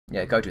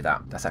Yeah, go do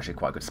that. That's actually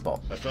quite a good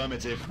spot.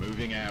 Affirmative,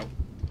 moving out.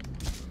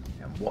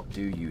 And what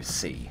do you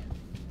see?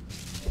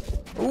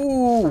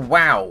 Ooh,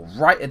 wow.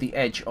 Right at the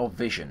edge of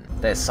vision.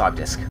 There's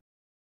Cyberdisc.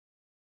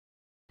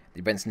 The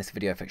events in this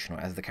video are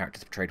fictional, as the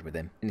characters portrayed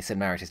within. Any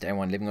similarities to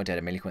anyone living or dead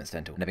are merely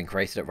coincidental, and have been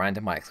created at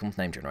random by XCOM's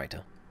name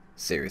generator.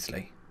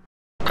 Seriously.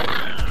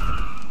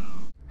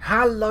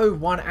 Hello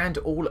one and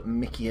all,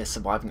 Mickey here,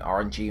 Surviving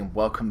RNG, and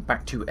welcome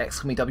back to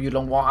XCOM EW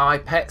Long While I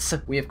Pets.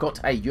 We have got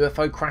a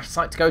UFO crash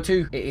site to go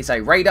to. It is a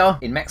raider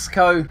in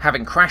Mexico,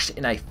 having crashed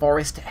in a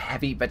forest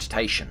heavy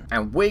vegetation.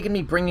 And we're going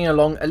to be bringing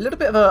along a little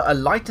bit of a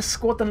lighter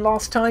squad than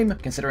last time,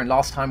 considering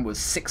last time was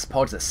 6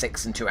 pods of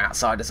 6 and 2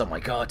 outsiders, oh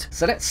my god.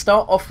 So let's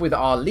start off with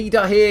our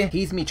leader here.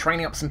 He's me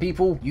training up some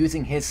people,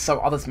 using his So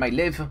Others May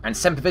Live, and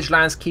Semper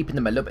Vigilance, keeping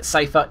them a little bit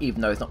safer,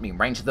 even though he's not being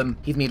ranged of them.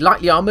 He's me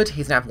lightly armoured.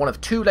 He's going to have one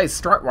of 2 laser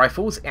strike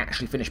rifles,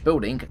 actually finished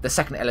building. The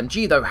second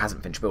LMG though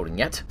hasn't finished building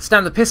yet.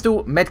 Standard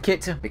pistol,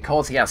 medkit,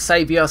 because he has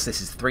Saviour, so this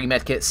is 3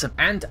 medkits,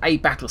 and a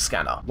battle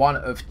scanner, one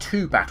of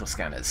 2 battle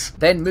scanners.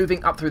 Then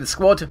moving up through the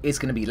squad is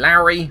going to be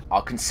Lowry,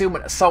 our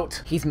concealment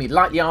assault. He's going to be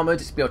lightly armoured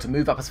to be able to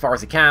move up as far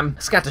as he can.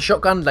 Scatter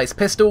shotgun, laser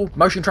pistol,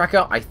 motion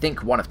tracker, I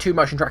think one of 2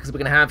 motion trackers we're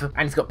going to have,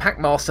 and he's got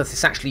Packmaster, so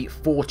it's actually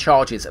 4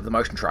 charges of the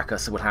motion tracker,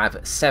 so we'll have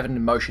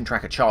 7 motion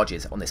tracker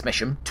charges on this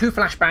mission. 2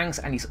 flashbangs,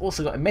 and he's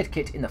also got a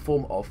medkit in the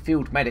form of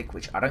Field Medic,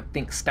 which I don't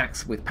think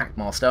stacks with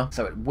Packmaster,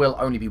 so it will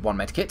only be 1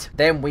 medkit.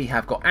 Then we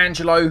have got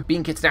Angelo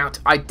being kitted out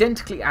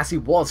identically as he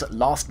was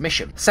last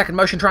mission. Second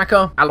motion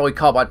tracker, alloy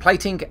carbide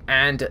plating,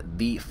 and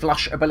the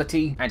flush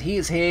ability, and he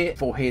is here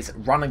for his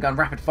run and gun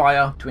rapid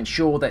fire to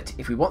ensure that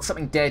if we want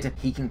something dead,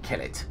 he can kill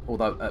it,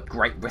 although at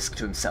great risk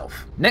to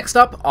himself. Next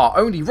up, our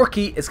only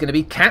rookie is going to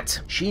be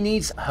Kat. She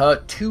needs her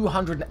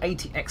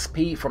 280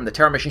 XP from the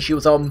Terror mission she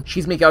was on.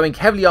 She's me going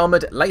heavily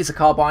armoured, laser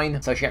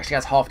carbine, so she actually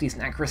has half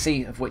decent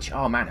accuracy, of which,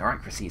 oh man, her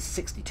accuracy is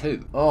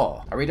 62. Oh,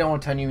 I really don't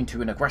want to turn you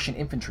into an aggression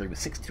infantry with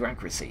 62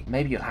 accuracy.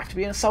 Maybe you'll have to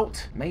be an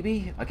assault?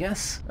 Maybe, I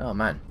guess? Oh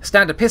man.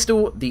 Standard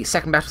pistol, the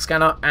second battle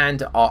scanner,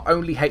 and our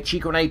only HE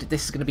grenade.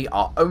 This is going to be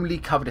our only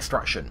cover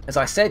destruction. As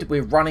I said,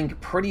 we're running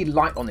pretty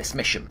light on this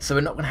mission, so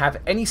we're not going to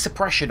have any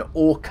suppression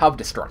or cover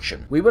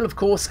destruction. We will of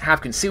course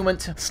have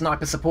concealment,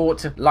 sniper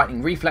support,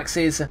 lightning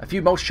reflexes, a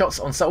few multi shots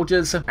on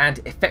soldiers, and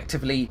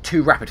effectively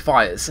 2 rapid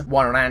fires,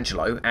 one on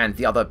Angelo and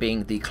the other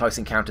being the close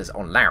encounters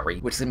on Lowry,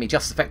 which is going to be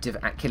just effective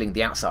at killing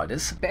the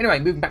outsiders. But anyway,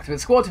 moving back to the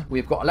squad,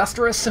 we've got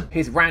Illustrious.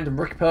 His random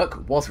rookie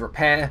perk was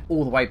repair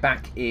all the way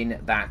back in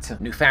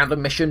that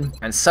Newfoundland mission,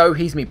 and so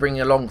he's me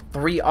bringing along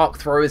 3 arc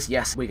throwers.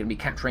 Yes, we're going to be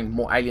capturing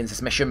more aliens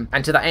this mission,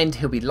 and to that end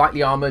he'll be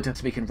lightly armoured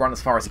so we can run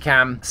as far as he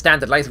can.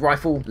 Standard laser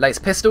rifle,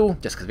 laser pistol,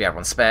 just because we have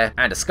one spare,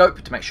 and a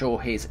scope to make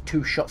sure his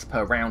 2 shots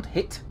per round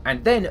hit.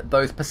 And then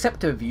those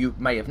perceptive of you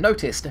may have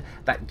noticed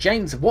that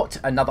James Watt,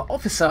 another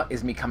officer,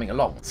 is me coming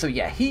along. So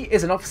yeah, he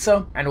is an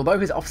officer, and although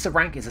his officer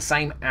rank is the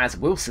same as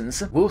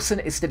Wilson's, Wilson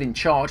is still in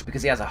charge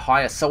because he has a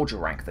higher soldier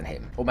rank than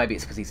him. Or maybe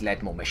it's because he's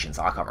led more missions,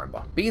 I can't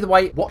remember. But either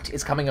way, Watt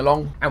is coming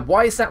along. And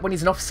why is that when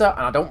he's an officer?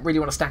 And I don't really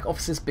want to stack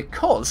officers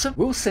because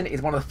Wilson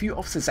is one of the few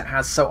officers that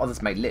has So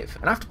Others May Live.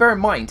 And I have to bear in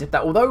mind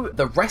that although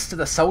the rest of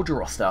the soldier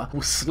roster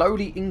will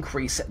slowly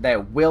increase their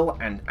will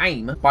and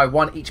aim by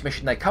 1 each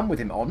mission they come with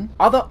him on,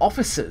 other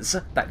officers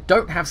that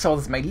don't have So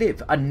Others May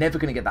Live are never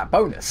going to get that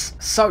bonus.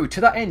 So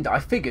to that end, I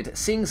figured,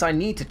 seeing as I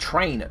need to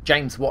train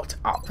James Watt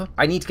up,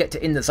 I need to get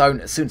to in the zone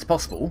as soon as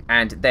possible,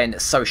 and then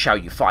so shall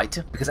you fight,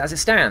 because as it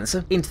stands,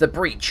 into the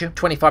breach,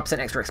 25%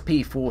 extra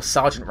XP for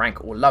sergeant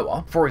rank or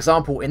lower, for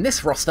example, in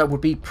this roster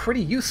would be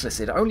pretty useless.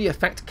 It'd only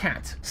affect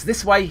Cat. So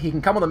this way he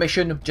can come on the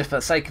mission just for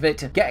the sake of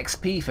it, get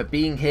XP for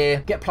being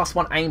here, get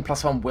 +1 aim,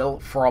 +1 will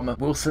from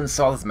Wilson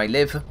So Others May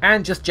Live,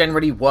 and just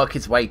generally work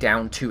his way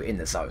down to in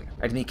the zone.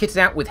 And he kitted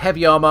out with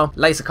heavy armour,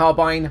 laser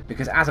carbine,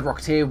 because as a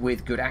rocketeer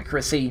with good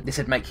accuracy, this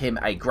would make him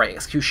a great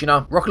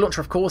executioner, rocket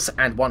launcher of course,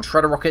 and 1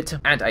 shredder rocket,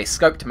 and a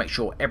scope to make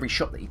sure every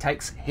shot that he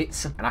takes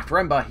hits. And I have to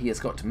remember he has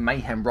got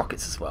mayhem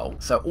rockets as well,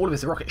 so all of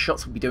his rocket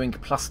shots will be doing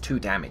 +2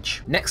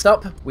 damage. Next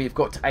up, we've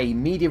got a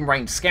medium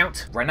range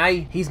scout,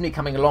 Renee. He's me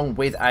coming along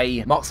with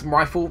a marksman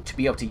rifle to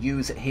be able to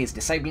use his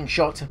disabling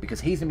shot,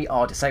 because he's going to be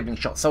our disabling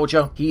shot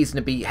soldier. He's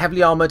going to be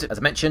heavily armoured, as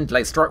I mentioned,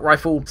 laser strike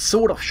rifle.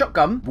 Sword off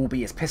shotgun will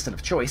be his pistol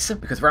of choice,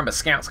 because remember,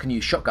 scouts can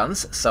use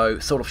shotguns, so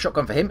sword off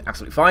shotgun for him,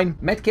 absolutely fine.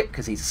 Medkit,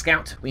 because he's a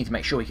scout, we need to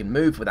make sure he can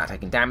move without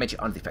taking damage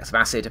under the effects of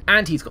acid,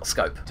 and he's got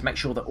scope to make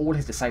sure that all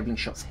his disabling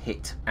shots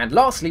hit. And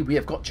lastly, we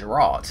have got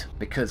Gerard,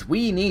 because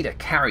we need a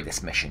carry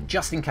this mission,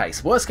 just in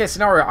case. Worst case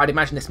scenario, I'd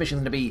imagine this mission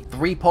is going to be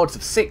 3 pods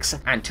of 6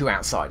 and 2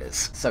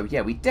 outsiders. So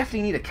yeah, we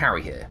definitely need a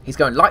carry here. He's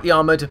going lightly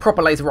armoured,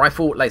 proper laser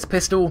rifle, laser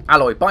pistol,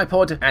 alloy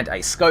bipod, and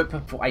a scope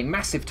for a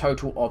massive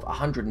total of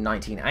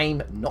 119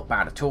 aim. Not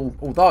bad at all,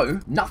 although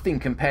nothing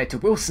compared to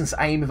Wilson's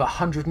aim of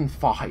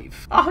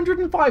 105.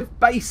 105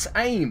 base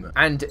aim!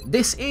 And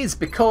this is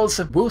because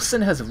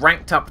Wilson has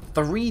ranked up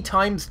 3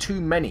 times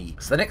too many.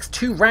 So the next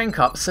 2 rank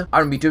ups, I'm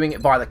going to be doing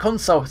it via the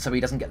console so he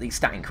doesn't get these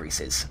stat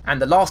increases.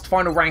 And the last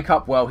final rank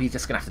up, well, he's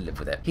just going to have to live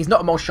with it. He's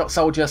not a multi-shot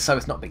soldier, so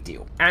it's not a big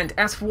deal. And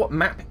as for what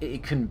map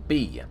it can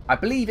be, I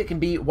believe it can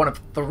be one of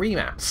 3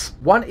 maps.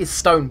 One is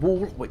Stone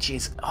Wall, which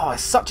is, oh,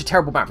 it's such a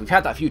terrible map. We've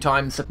had that a few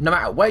times. No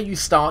matter where you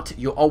start,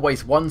 you're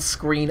always one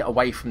screen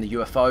away from the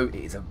UFO.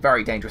 It is a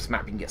very dangerous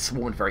map. You can get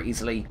swarmed very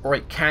easily. Or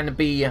it can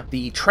be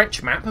the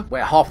Trench map,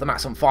 where half the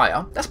map's on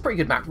fire. That's a pretty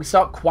good map. We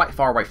start quite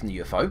far away from the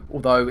UFO,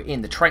 although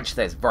in the trench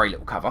there's very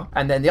little cover.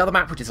 And then the other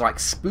map, which is like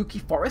Spooky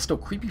Forest or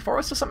Creepy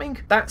Forest or something,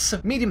 that's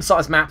a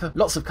medium-sized map,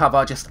 lots of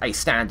cover, just a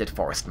standard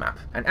forest map.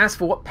 And as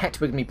for what pet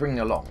we're going to be bringing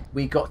along,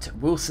 we got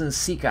Wilson's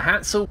Seeker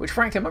Hansel, which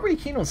frankly I'm not really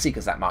keen on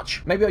Seekers that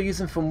much. Maybe I'll use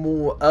them for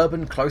more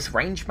urban close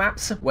range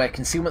maps, where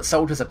concealment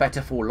soldiers are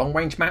better for long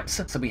range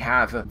maps, so we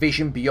have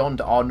vision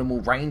beyond our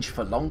normal range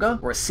for longer,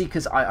 whereas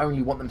Seekers I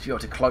only want them to be able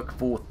to cloak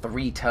for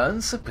 3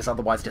 turns, because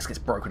otherwise it just gets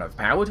broken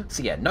overpowered.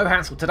 So yeah, no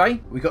Hansel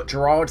today. We got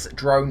Gerard's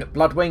Drone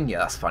Bloodwing, yeah,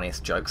 that's funny, it's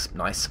jokes,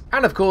 nice.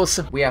 And of course,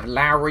 we have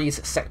Lowry's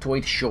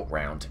Sectoid Short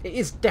Round. It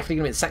is definitely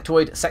going to be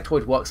Sectoid.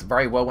 Sectoid works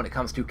very well when it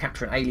comes to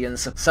capturing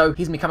aliens, so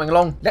he's going to be coming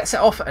along. Let's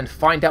set off and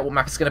find out what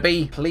map it's going to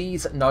be.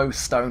 Please, no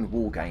Stone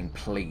Wall game,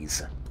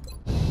 please.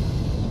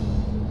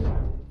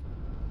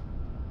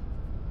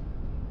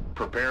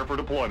 Prepare for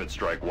deployment,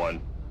 Strike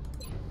One.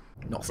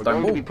 Not We're Stone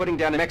going Wall. to be putting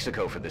down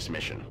Mexico for this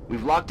mission.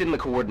 We've locked in the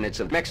coordinates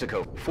of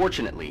Mexico.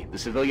 Fortunately, the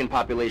civilian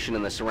population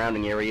in the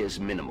surrounding area is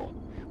minimal.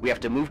 We have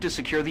to move to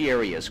secure the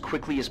area as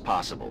quickly as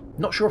possible.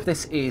 Not sure if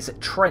this is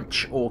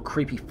Trench or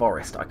Creepy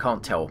Forest, I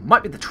can't tell.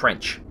 Might be the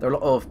Trench. There are a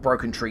lot of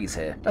broken trees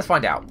here. Let's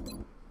find out.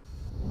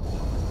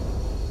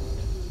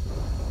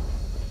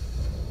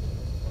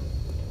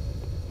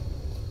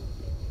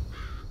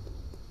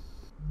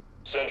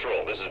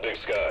 Central, this is Big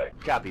Sky.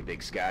 Copy,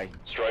 Big Sky.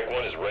 Strike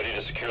One is ready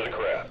to secure the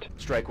craft.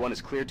 Strike One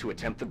is clear to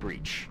attempt the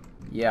breach.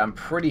 Yeah, I'm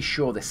pretty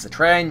sure this is a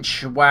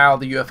trench. Wow,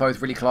 the UFO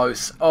is really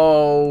close.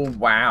 Oh,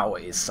 wow,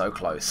 it is so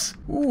close.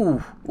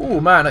 Ooh,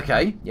 man,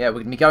 okay. Yeah, we're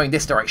going to be going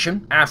this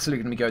direction.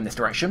 Absolutely going to be going this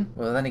direction.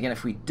 Well, then again,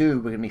 if we do,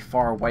 we're going to be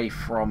far away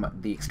from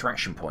the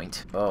extraction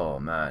point. Oh,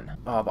 man.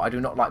 Oh, but I do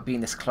not like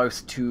being this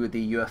close to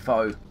the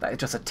UFO. That is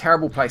just a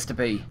terrible place to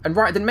be. And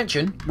right, I didn't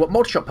mention what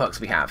multi-shot perks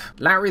we have.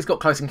 Larry's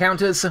got Close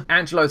Encounters.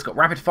 Angelo's got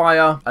Rapid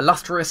Fire.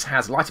 Illustrious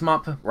has Light 'em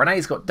Up.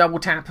 Renee's got Double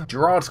Tap.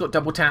 Gerard's got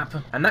Double Tap.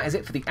 And that is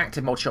it for the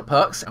active multi-shot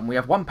perks. And we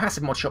have one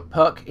passive multi-shot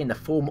perk in the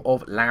form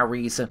of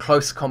Lowry's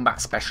Close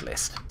Combat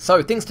Specialist.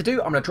 So things to do,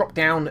 I'm going to drop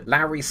down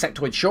Lowry's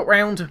Sectoid Short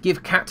Round,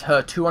 give Kat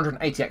her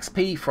 280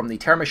 XP from the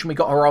terror mission we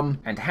got her on,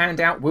 and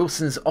hand out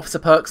Wilson's officer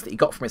perks that he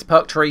got from his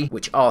perk tree,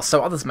 which are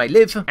So Others May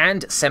Live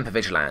and Semper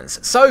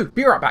Vigilans. So,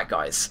 be right back,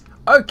 guys.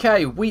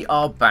 Okay, we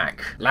are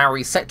back.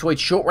 Lowry's Sectoid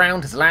Short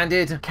Round has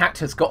landed. Kat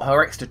has got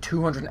her extra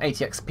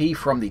 280 XP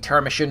from the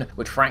terror mission,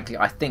 which frankly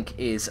I think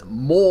is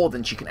more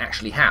than she can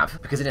actually have,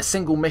 because in a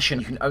single mission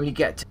you can only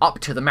get up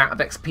to the amount of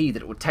XP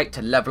that it would take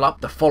to level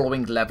up the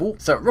following level.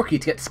 So at Rookie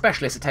to get to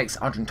Specialist it takes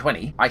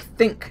 120. I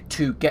think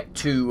to get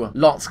to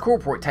Lance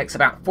Corporal it takes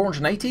about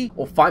 480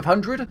 or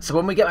 500. So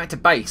when we get back to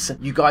base,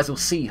 you guys will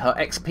see her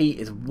XP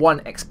is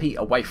 1 XP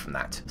away from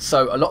that.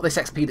 So a lot of this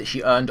XP that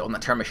she earned on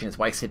that terror mission is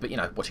wasted, but you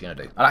know, what are you going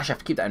to do? I'll actually have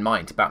to keep that in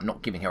mind about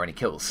not giving her any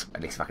kills,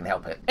 at least if I can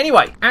help it.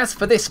 Anyway, as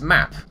for this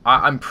map,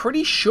 I'm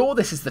pretty sure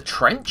this is the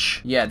trench.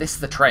 Yeah, this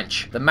is the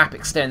trench. The map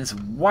extends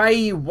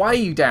way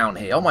down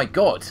here. Oh my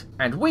god.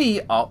 And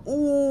we are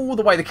all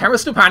the way, the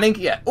camera's still panning,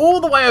 yeah, all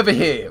the way over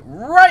here,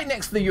 right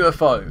next to the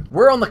UFO.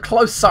 We're on the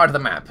close side of the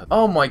map.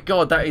 Oh my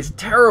god, that is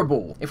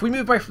terrible. If we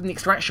move away from the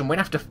extraction, we're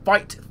gonna have to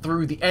fight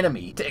through the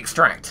enemy to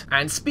extract.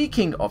 And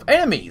speaking of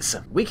enemies,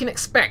 we can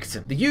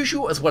expect the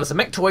usual as well as a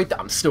Mechtoid that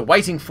I'm still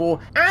waiting for,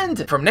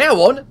 and from now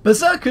on,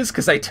 Berserkers,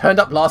 because they turned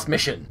up last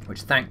mission.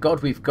 Which, thank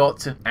God, we've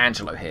got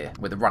Angelo here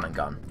with a run and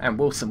gun. And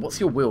Wilson, what's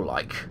your will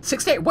like?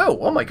 68 will?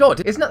 Oh my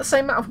god, isn't that the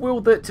same amount of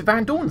will that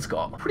Van Dorn's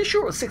got? I'm pretty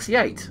sure it was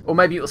 68. Or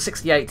maybe it was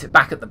 68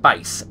 back at the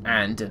base,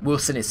 and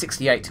Wilson is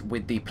 68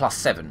 with the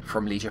 +7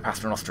 from Legio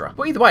Paternostra.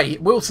 But either way,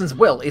 Wilson's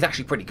will is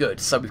actually pretty good,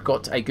 so we've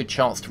got a good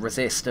chance to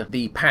resist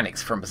the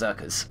panics from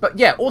Berserkers. But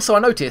yeah, also I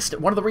noticed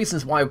one of the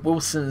reasons why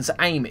Wilson's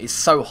aim is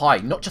so high,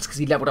 not just because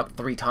he leveled up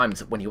 3 times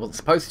when he wasn't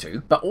supposed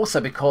to, but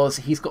also because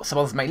he's got Some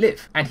Others May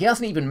Live. And he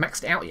hasn't even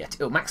maxed out yet.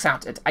 It'll max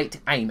out at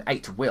 8 aim,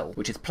 8 will,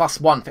 which is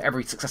 +1 for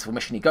every successful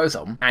mission he goes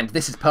on. And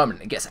this is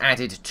permanent. It gets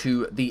added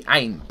to the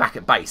aim back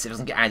at base. It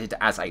doesn't get added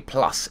as a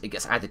plus. It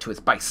gets added to his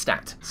base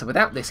stat. So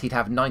without this, he'd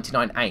have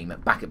 99 aim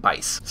back at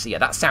base. So yeah,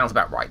 that sounds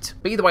about right.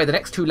 But either way, the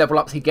next 2 level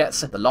ups he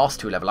gets, the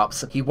last 2 level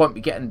ups, he won't be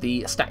getting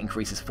the stat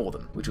increases for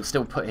them, which will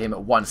still put him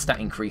at 1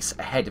 stat increase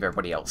ahead of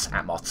everybody else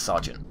at Master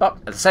Sergeant. But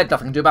as I said,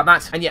 nothing to do about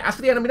that. And yeah, as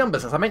for the enemy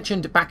numbers, as I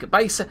mentioned back at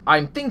base,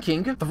 I'm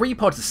thinking 3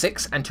 pods of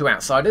 6 and 2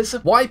 outsiders.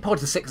 Why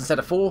pods of 6 instead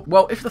of 4?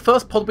 Well, if the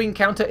first pod we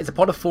encounter is a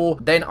pod of 4,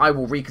 then I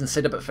will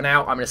reconsider, but for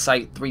now I'm going to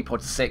say 3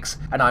 pods of 6,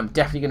 and I'm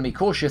definitely going to be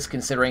cautious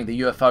considering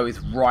the UFO is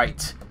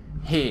right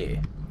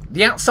here.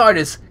 The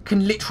outsiders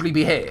can literally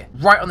be here,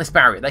 right on this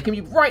barrier. They can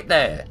be right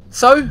there.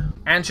 So,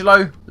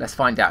 Angelo, let's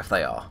find out if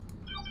they are.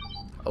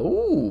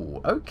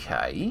 Oh,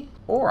 okay.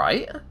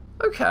 Alright.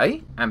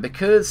 Okay, and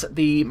because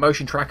the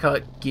motion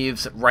tracker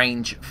gives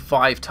range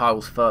 5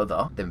 tiles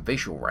further than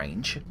visual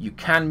range, you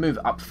can move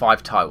up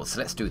 5 tiles, so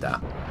let's do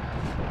that.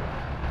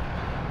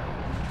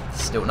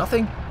 Still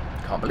nothing.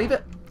 Can't believe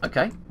it.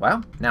 Okay,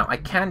 well, now I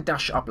can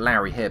dash up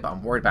Larry here, but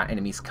I'm worried about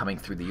enemies coming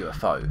through the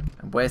UFO.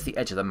 And where's the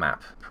edge of the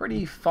map?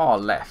 Pretty far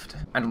left.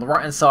 And on the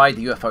right hand side,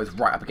 the UFO is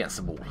right up against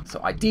the wall.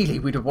 So ideally,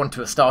 we'd want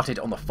to have started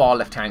on the far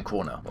left hand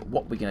corner. But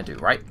what are we going to do,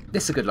 right?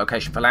 This is a good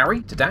location for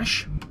Larry to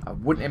dash. I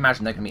wouldn't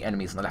imagine there are going to be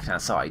enemies on the left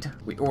hand side.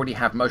 We already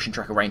have motion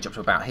tracker range up to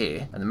about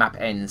here, and the map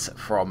ends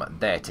from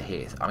there to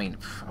here. I mean,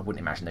 I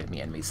wouldn't imagine there are going to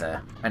be enemies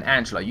there. And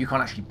Angelo, you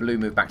can't actually blue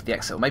move back to the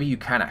exit. Or maybe you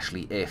can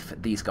actually if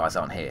these guys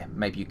aren't here.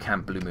 Maybe you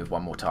can blue move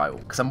one more tile.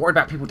 Because I'm worried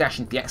about people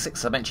dashing to the exit,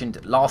 because I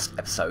mentioned last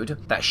episode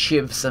that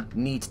shivs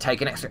need to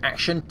take an extra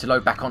action to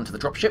load back onto the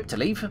dropship to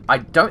leave. I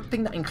don't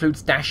think that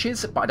includes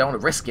dashes, but I don't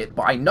want to risk it.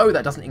 But I know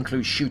that doesn't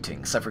include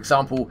shooting. So for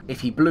example,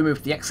 if he blue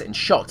moved the exit and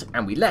shot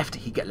and we left,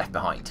 he'd get left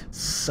behind.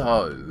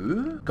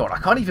 So, God, I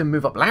can't even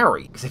move up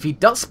Larry, because if he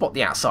does spot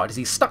the outside, is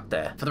he stuck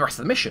there for the rest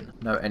of the mission?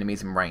 No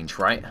enemies in range,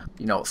 right?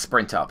 You know what,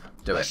 sprint up.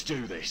 Do it. Let's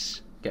do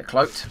this. Get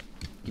cloaked.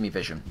 Give me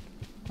vision.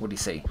 What do you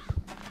see?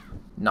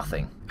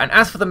 Nothing. And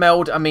as for the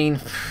meld, I mean,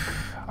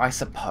 I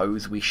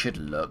suppose we should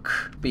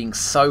look. Being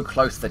so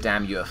close to the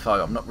damn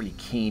UFO, I'm not really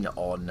keen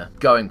on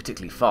going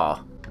particularly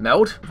far.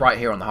 Meld, right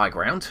here on the high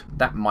ground.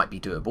 That might be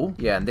doable.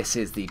 Yeah, and this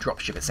is the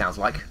dropship, it sounds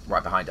like,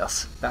 right behind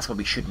us. That's where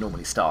we should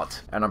normally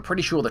start. And I'm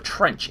pretty sure the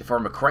trench, if I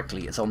remember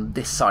correctly, is on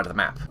this side of the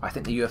map. I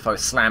think the UFO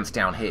slams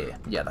down here.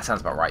 Yeah, that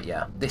sounds about right,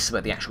 yeah. This is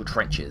where the actual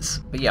trench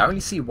is. But yeah, I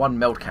only see one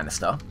meld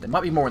canister. There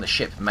might be more on the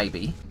ship,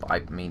 maybe. But I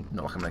mean,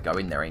 not like I'm going to go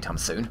in there anytime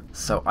soon.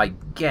 So I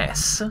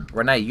guess...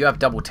 Renee, you have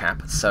double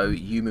tap, so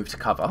you move to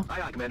cover.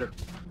 Aye, aye, Commander.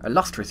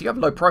 Illustrious, you have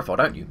low profile,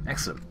 don't you?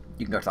 Excellent.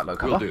 You can go to that low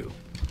cover. Will do.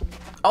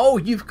 Oh,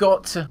 you've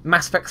got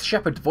Mass Effect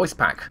Shepard voice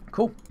pack.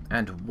 Cool.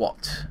 And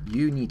what?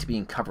 You need to be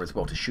in cover as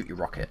well to shoot your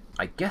rocket.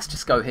 I guess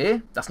just go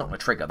here. That's not going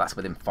to trigger. That's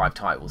within 5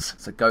 tiles.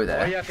 So go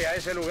there.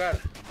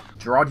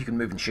 Gerard, you can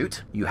move and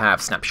shoot. You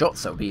have snapshot,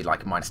 so it'll be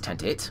like -10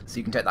 to hit. So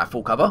you can take that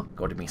full cover.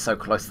 God, you've been so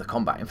close to the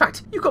combat. In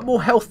fact, you've got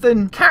more health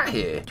than Cat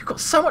here. You've got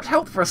so much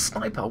health for a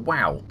sniper.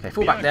 Wow. Okay,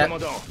 fall back there.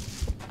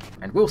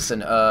 And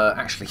Wilson,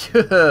 actually,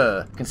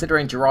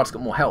 considering Gerard's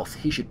got more health,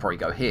 he should probably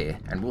go here,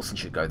 and Wilson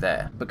should go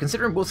there. But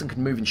considering Wilson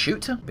can move and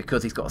shoot,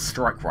 because he's got a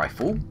strike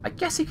rifle, I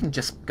guess he can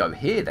just go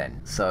here then.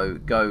 So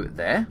go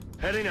there.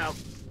 Heading out.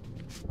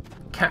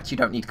 Cat, you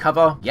don't need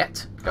cover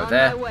yet. Go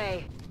there. On my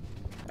way.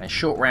 And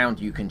short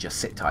round, you can just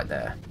sit tight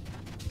there.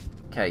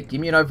 Okay,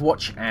 give me an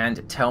overwatch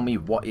and tell me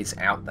what is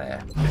out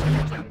there.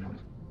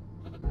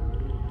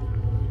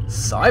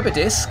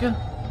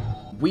 Cyberdisc.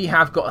 We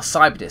have got a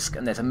Cyberdisc,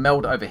 and there's a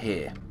meld over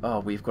here. Oh,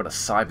 we've got a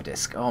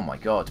Cyberdisc. Oh my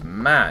god,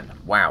 man.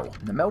 Wow.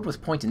 The meld was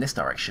pointing this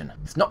direction.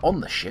 It's not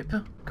on the ship.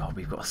 God,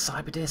 we've got a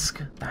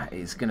Cyberdisc. That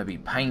is going to be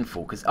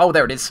painful, because... Oh,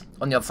 there it is,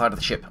 on the other side of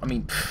the ship. I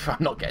mean, I'm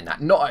not getting that.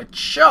 Not a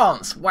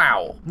chance.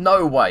 Wow.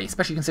 No way.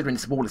 Especially considering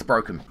this wall is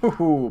broken.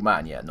 Ooh,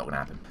 man, yeah, not going to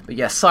happen. But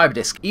yeah,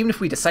 Cyberdisc. Even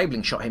if we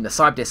disabling shot him, the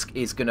Cyberdisc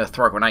is going to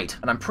throw a grenade.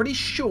 And I'm pretty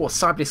sure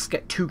Cyberdiscs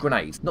get 2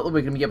 grenades. Not that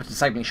we're going to be able to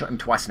disabling shot him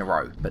twice in a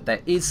row. But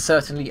there is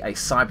certainly a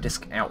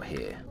Cyberdisc out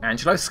here.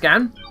 Angelo,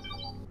 scan.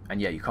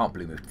 And yeah, you can't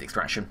blue move to the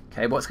extraction.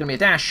 Okay, well, it's going to be a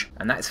dash.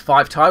 And that is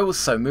 5 tiles,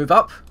 so move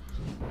up.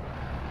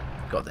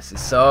 God, this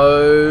is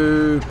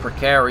so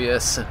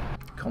precarious.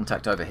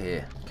 Contact over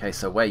here. Okay,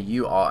 so where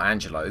you are,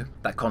 Angelo,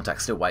 that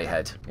contact's still way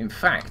ahead. In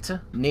fact,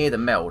 near the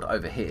meld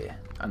over here.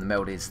 And the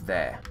meld is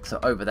there. So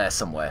over there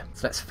somewhere.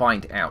 So let's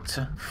find out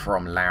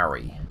from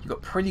Larry. You've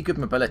got pretty good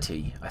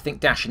mobility. I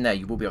think dash in there,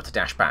 you will be able to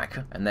dash back.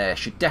 And there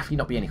should definitely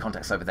not be any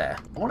contacts over there.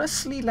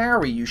 Honestly,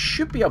 Larry, you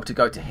should be able to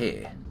go to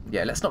here.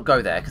 Yeah, let's not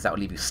go there, because that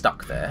will leave you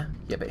stuck there.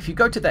 Yeah, but if you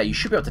go to there, you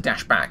should be able to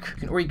dash back. You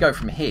can already go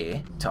from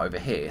here to over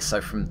here. So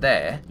from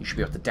there, you should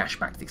be able to dash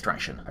back to the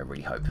extraction. I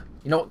really hope.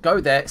 You know what?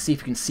 Go there, see if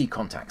you can see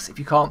contacts. If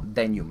you can't,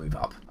 then you'll move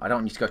up. I don't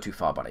want you to go too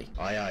far, buddy.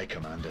 Aye, aye,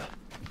 Commander.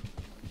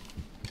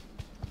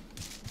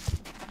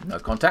 No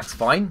contacts,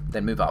 fine.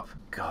 Then move up.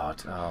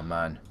 God, oh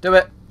man. Do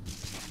it!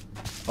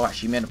 Oh,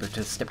 actually, you may not be able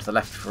to step to the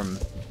left from...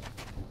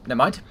 Never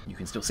mind, you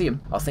can still see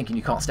him. I was thinking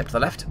you can't step to the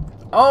left.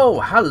 Oh,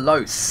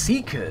 hello,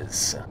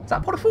 Seekers. Is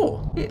that pod of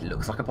 4? It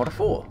looks like a pod of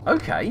 4.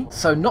 Okay,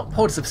 so not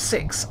pods of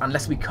 6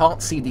 unless we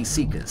can't see these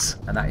Seekers.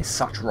 And that is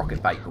such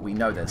rocket bait, but we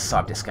know there's a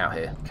Cyberdisc out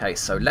here. Okay,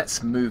 so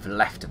let's move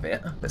left a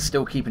bit, but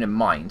still keeping in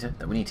mind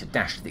that we need to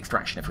dash to the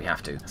extraction if we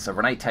have to. So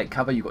Renee, take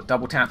cover. You've got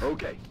double tap.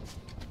 Okay.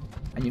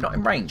 And you're not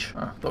in range.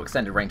 Oh, I thought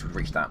extended range would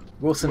reach that.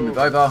 Wilson, move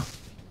over.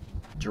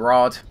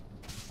 Gerard.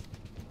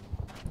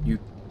 You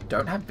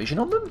don't have vision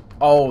on them?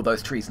 Oh,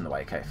 those trees in the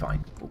way. Okay,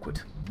 fine.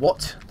 Awkward.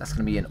 What? That's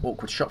going to be an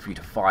awkward shot for you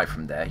to fire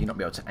from there. You're not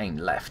be able to aim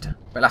left.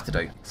 We'll have to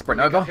do. Sprint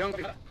over.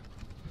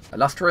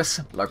 Illustrious.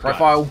 Low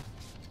profile.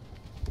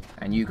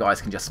 And you guys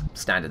can just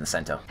stand in the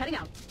centre. Heading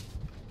out.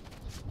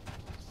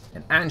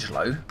 And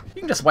Angelo,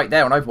 you can just wait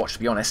there on Overwatch, to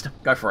be honest.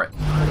 Go for it.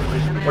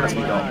 What else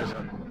we got?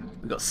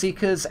 We've got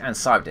Seekers and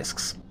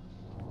Cyberdiscs.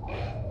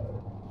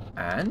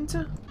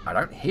 And I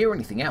don't hear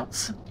anything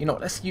else. You know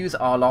what? Let's use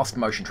our last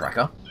motion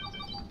tracker.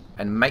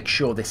 and make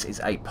sure this is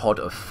a pod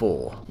of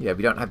 4. Yeah,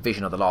 we don't have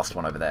vision of the last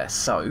one over there.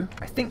 So,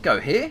 I think go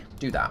here,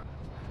 do that.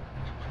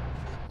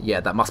 Yeah,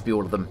 that must be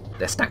all of them.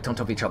 They're stacked on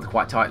top of each other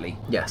quite tightly.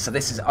 Yeah, so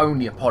this is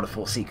only a pod of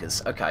 4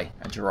 Seekers. Okay,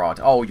 and Gerard.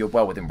 Oh, you're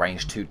well within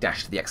range to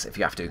dash to the exit if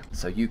you have to.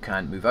 So you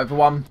can move over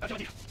one.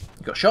 You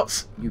got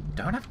shots. You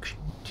don't have...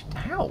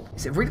 How?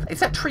 Is it really... Is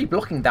that tree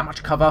blocking that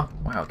much cover?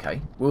 Wow,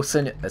 okay.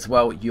 Wilson, as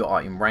well, you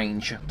are in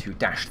range to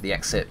dash to the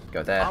exit.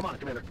 Go there. I'm on it,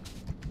 Commander.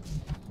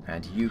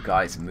 And you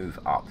guys move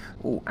up.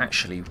 Oh,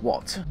 actually,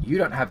 what? You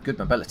don't have good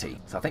mobility,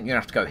 so I think you're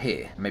going to have to go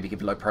here. Maybe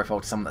give low profile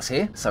to someone that's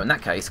here. So in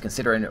that case,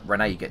 considering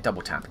Renee, you get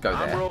double tap. Go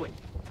there. I'm rolling.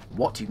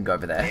 What? You can go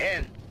over there.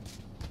 Man.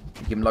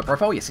 You give him low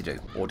profile? Yes, you do.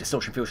 Or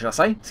distortion field, should I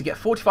say? So you get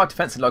 45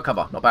 defense and low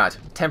cover. Not bad.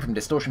 10 from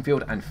distortion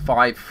field and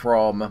 5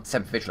 from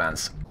 7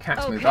 vigilance.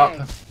 Cats move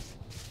up.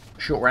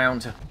 Short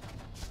round.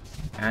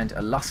 And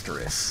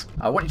illustrious.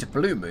 I want you to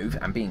blue move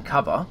and be in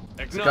cover.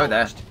 So go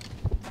there.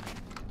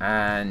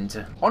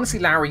 And honestly,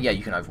 Larry, yeah,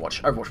 you can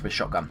Overwatch. Overwatch with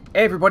shotgun.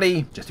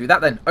 Everybody, just do that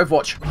then.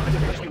 Overwatch.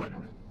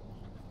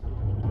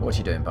 What are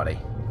you doing, buddy?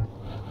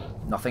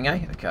 Nothing,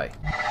 eh? Okay.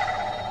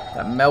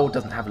 That Mel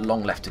doesn't have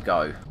long left to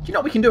go. Do you know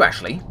what we can do,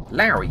 actually?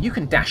 Larry, you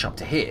can dash up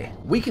to here.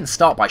 We can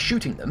start by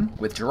shooting them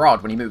with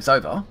Gerard when he moves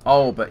over.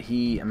 Oh, but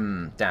he...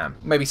 damn.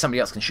 Maybe somebody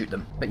else can shoot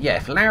them. But yeah,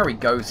 if Larry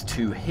goes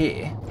to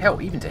here,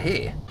 hell, even to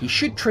here, he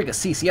should trigger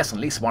CCS on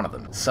at least one of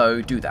them.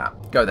 So do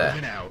that. Go there.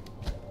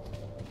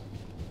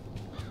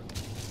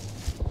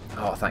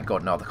 Oh, thank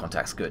God, no other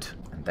contacts. Good.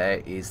 And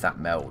there is that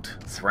meld,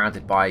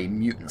 surrounded by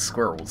mutant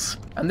squirrels.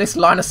 And this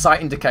line of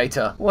sight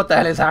indicator. What the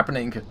hell is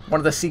happening? One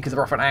of the Seekers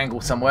are off an angle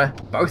somewhere.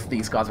 Both of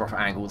these guys are off at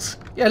angles.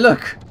 Yeah,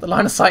 look. The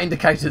line of sight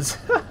indicators.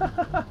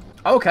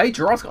 Okay,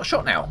 Gerard's got a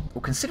shot now.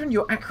 Well, considering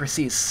your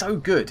accuracy is so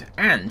good,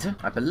 and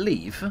I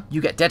believe you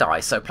get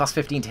Deadeye, so plus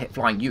 15 to hit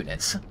flying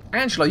units.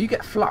 Angelo, you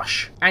get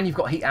Flush, and you've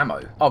got Heat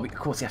Ammo. Oh, of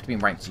course you have to be in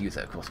range to use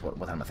it, of course.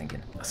 What am I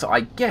thinking? So I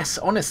guess,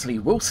 honestly,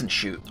 Wilson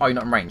shoot. Oh, you're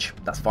not in range.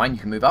 That's fine, you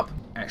can move up.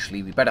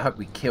 Actually, we better hope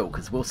we kill,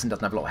 because Wilson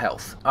doesn't have a lot of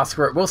health. Ah,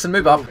 screw it. Wilson,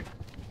 move up.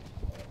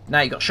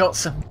 Now you got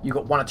shots. You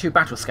got 1 or 2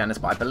 battle scanners,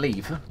 but I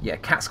believe... Yeah,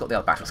 Cat's got the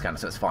other battle scanner,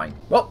 so it's fine.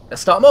 Well,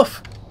 let's start them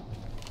off.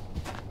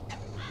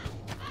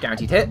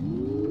 Guaranteed hit.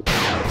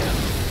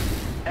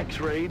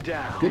 X-ray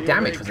down. Good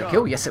damage. Was it a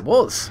kill? Yes, it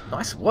was.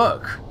 Nice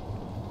work.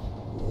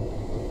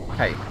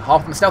 Okay,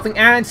 half of them stealthing,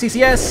 and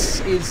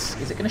CCS is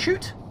it going to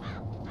shoot?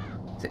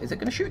 Is it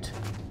going to shoot?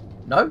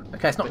 No?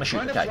 Okay, it's not going to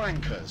shoot. Okay.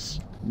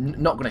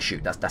 Not going to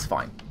shoot. That's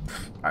fine.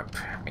 I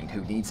mean,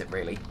 who needs it,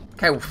 really?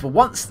 Okay, well, for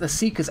once, the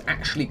Seeker's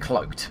actually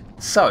cloaked.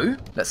 So,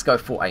 let's go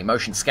for a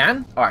motion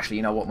scan. Oh, actually,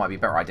 you know what might be a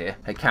better idea?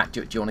 Hey, Cat,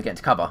 do you want to get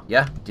into cover?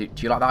 Yeah? Do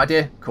you like that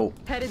idea? Cool.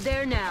 Headed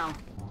there now.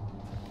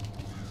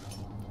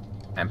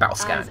 And battle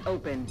scan. Eyes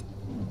open.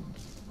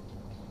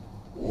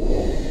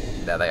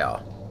 There they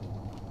are.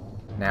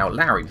 Now,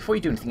 Larry, before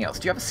you do anything else,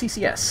 do you have a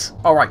CCS?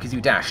 Oh, right, because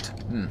you dashed.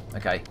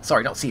 Okay.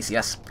 Sorry, not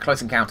CCS.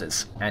 Close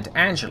encounters. And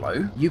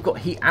Angelo, you've got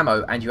heat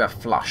ammo and you have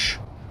flush.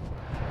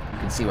 You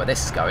can see where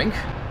this is going.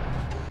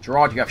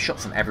 Gerard, you have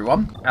shots on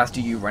everyone, as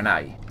do you,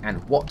 Renee.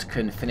 And what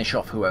can finish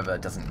off whoever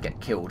doesn't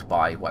get killed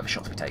by whatever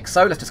shots we take.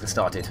 So, let's just get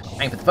started.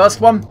 Aim for the first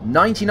one.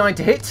 99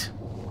 to hit.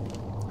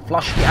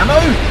 Flush heat ammo.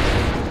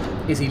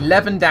 Is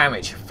 11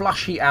 damage.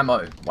 Flush heat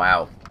ammo.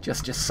 Wow.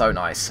 Just so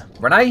nice.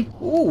 Renee?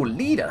 Ooh,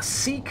 leader,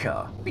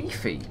 Seeker.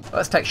 Beefy.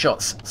 Let's take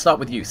shots. Start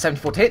with you.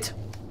 74 to hit.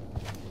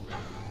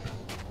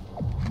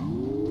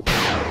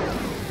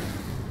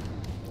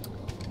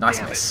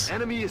 Nice miss.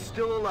 Enemy is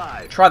still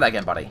alive. Try that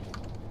again, buddy.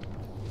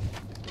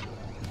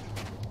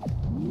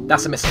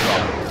 That's a miss as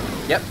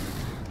well.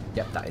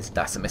 Yep,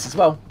 that's a miss as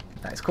well.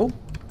 That is cool.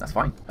 That's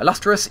fine.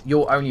 Illustrious,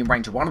 you're only in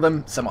range of one of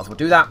them, so might as well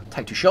do that.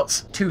 Take 2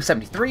 shots. 2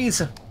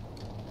 73s.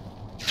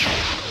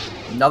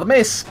 Another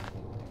miss.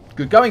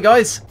 Good going,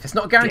 guys. If it's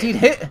not a guaranteed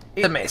hit,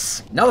 it's a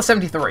miss. Another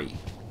 73.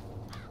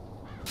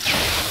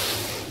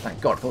 Thank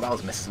God, I thought that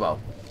was a miss as well.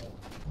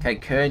 Okay,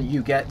 can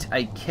you get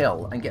a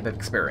kill and get a bit of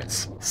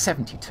experience?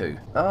 72.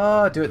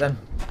 Do it then.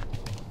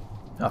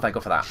 Oh, thank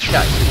God for that.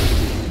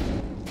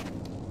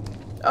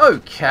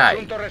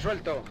 Okay.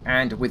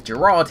 And with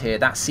Gerard here,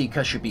 that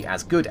Seeker should be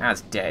as good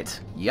as dead.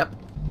 Yep.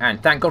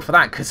 And thank God for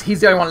that, because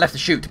he's the only one left to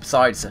shoot,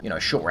 besides, you know,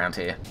 short round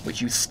here.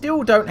 Which you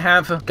still don't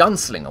have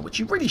Gunslinger, which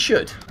you really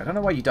should. I don't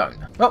know why you don't.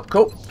 Well,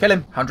 cool. Kill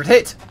him. 100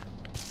 hit.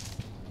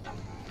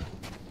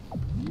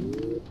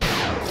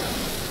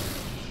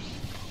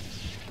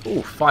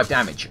 Ooh, 5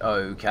 damage.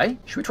 Okay.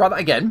 Should we try that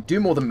again? Do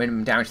more than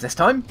minimum damage this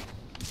time.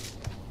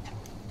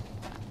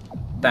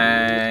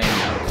 Thank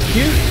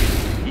you.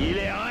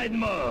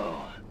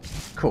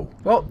 Cool.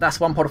 Well, that's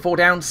 1 pod of 4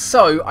 down,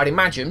 so I'd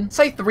imagine,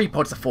 say 3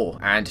 pods of 4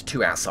 and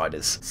 2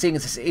 outsiders, seeing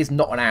as this is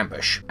not an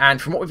ambush.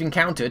 And from what we've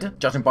encountered,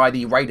 judging by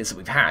the raiders that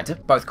we've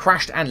had, both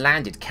crashed and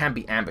landed can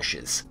be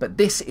ambushes. But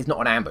this is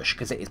not an ambush,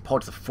 because it is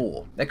pods of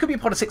 4. There could be a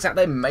pod of 6 out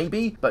there,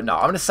 maybe, but no,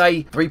 I'm going to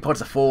say 3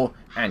 pods of 4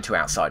 and 2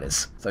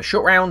 outsiders. So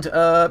short round, you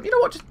know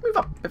what, just move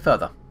up a bit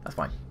further. That's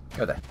fine.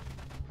 Go there.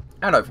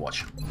 And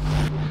Overwatch.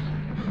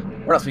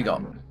 What else we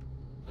got?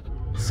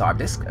 Cyber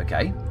disc,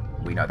 okay.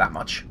 We know that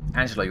much.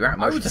 Angelo, you're out of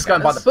motion. Just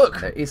going by the book.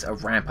 There is a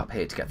ramp up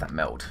here to get that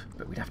meld,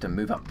 but we'd have to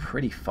move up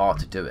pretty far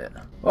to do it.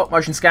 Well,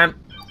 motion scan.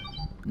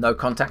 No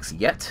contacts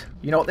yet.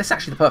 You know what? This is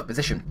actually the perfect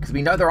position, because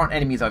we know there aren't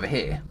enemies over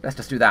here. Let's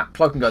just do that.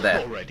 Cloak and go there.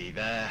 Already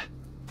there.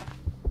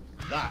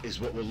 That is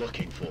what we're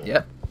looking for.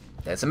 Yep.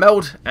 There's a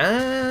meld,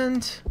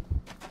 and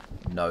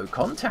no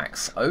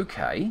contacts.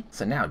 Okay.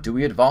 So now, do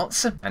we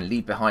advance and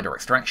leave behind our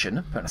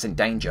extraction, putting us in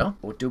danger,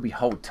 or do we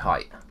hold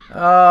tight?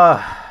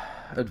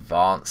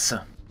 Advance.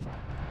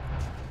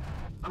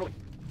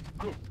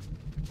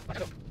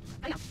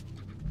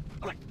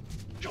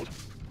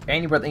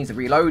 Anybody that needs to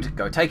reload,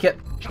 go take it.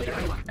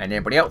 And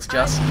anybody else,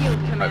 just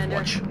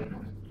Overwatch.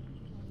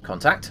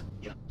 Contact.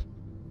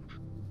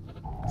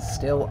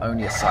 Still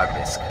only a cyber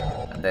disc.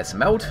 And there's a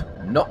meld.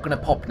 Not going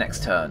to pop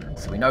next turn,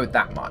 so we know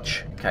that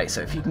much. Okay, so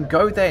if you can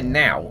go there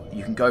now,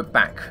 you can go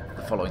back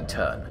the following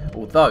turn.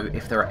 Although,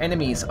 if there are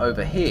enemies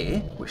over here,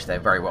 which there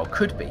very well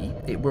could be,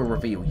 it will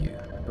reveal you.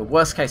 But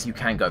worst case, you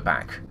can go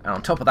back. And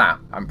on top of that,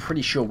 I'm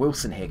pretty sure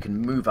Wilson here can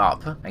move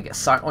up and get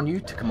sight on you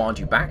to command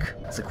you back.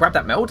 So grab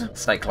that meld,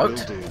 stay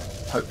cloaked.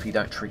 Hopefully you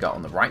don't trigger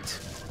on the right.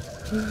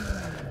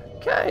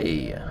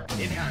 Okay.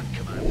 In hand,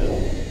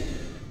 Commander.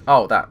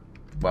 Oh, that.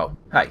 Well,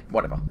 hey,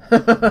 whatever.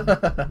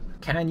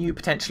 Can you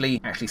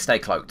potentially actually stay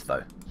cloaked,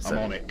 though? So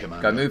I'm on it,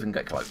 Commander. Go move and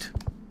get cloaked.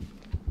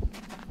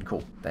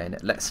 Cool. Then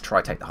let's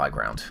try take the high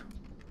ground.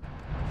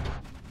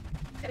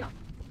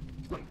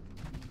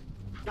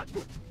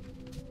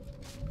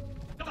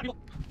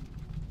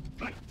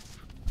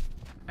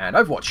 And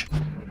Overwatch.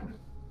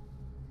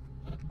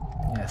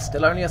 Yeah,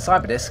 still only a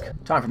cyber disc.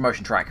 Time for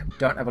motion track.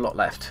 Don't have a lot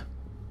left.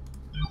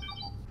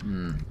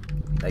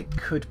 They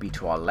could be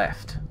to our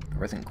left.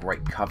 There isn't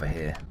great cover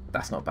here.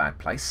 That's not a bad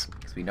place,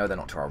 because we know they're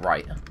not to our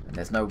right. And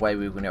there's no way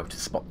we're going to be able to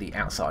spot the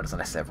outsiders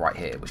unless they're right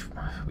here, which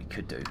we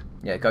could do.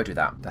 Yeah, go do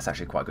that. That's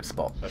actually quite a good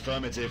spot.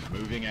 Affirmative,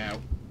 moving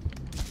out.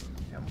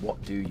 And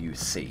what do you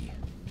see?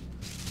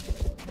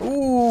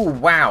 Ooh,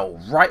 wow,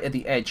 right at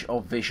the edge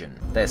of vision.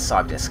 There's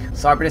Cyberdisc.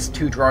 Cyberdisc,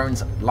 2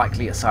 drones,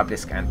 likely a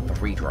Cyberdisc and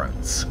 3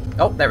 drones.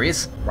 Oh, there he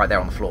is, right there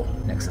on the floor,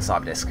 next to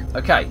Cyberdisc.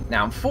 Okay,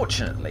 now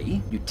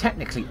unfortunately, you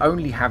technically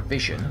only have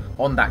vision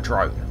on that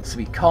drone, so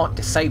we can't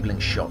disabling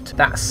shot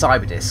that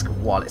Cyberdisc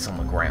while it's on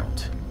the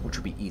ground, which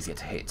would be easier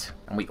to hit.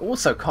 And we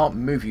also can't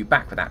move you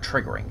back without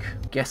triggering.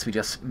 Guess we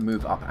just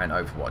move up and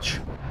Overwatch.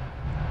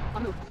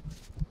 I'll move.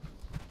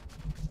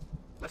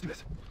 Let's do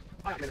this.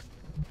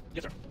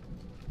 Yes, sir.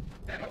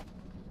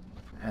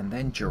 And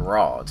then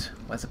Gerard.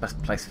 Where's the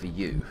best place for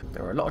you?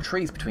 There are a lot of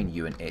trees between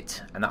you and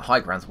it, and that high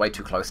ground's way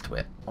too close to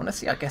it.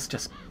 Honestly, I guess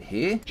just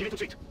here?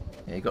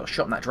 Yeah, you got a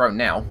shot on that drone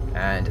now,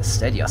 and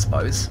steady, I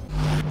suppose.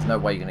 There's no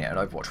way you're going to get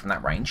an Overwatch from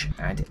that range.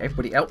 And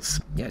everybody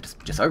else, yeah,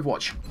 just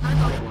Overwatch.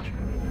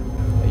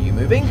 Are you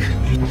moving?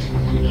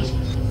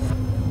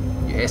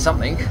 You hear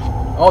something?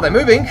 Oh, they're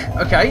moving!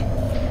 Okay.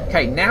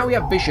 Okay, now we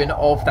have vision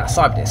of that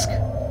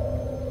Cyberdisc.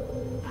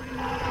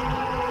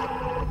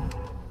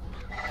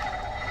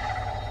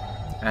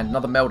 And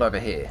another meld over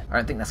here. I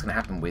don't think that's going to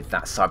happen with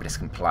that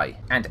Cyberdisc in play.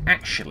 And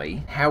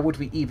actually, how would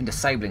we even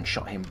disabling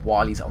shot him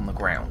while he's on the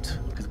ground?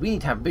 Because we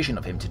need to have vision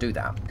of him to do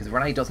that. Because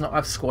Renee does not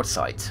have squad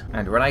sight.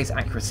 And Renee's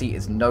accuracy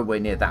is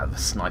nowhere near that of the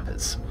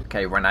snipers.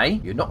 Okay,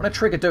 Renee, you're not going to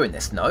trigger doing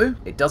this, no?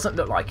 It doesn't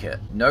look like it.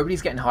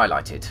 Nobody's getting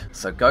highlighted.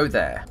 So go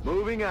there.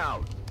 Moving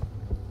out.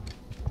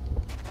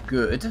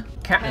 Good.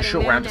 Cat and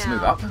short round just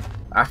move up.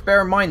 I have to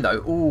bear in mind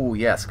though, ooh,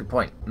 yeah, that's a good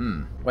point.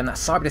 When that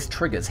Cyberdisc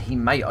triggers, he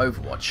may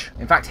Overwatch.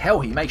 In fact, hell,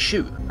 he may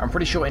shoot. I'm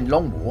pretty sure in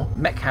Long War,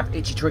 mech have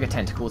itchy trigger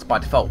tentacles by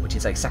default, which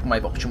is a second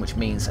wave option, which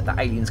means that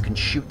aliens can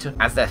shoot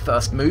as their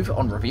first move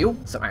on reveal.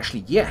 So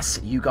actually, yes,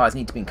 you guys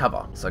need to be in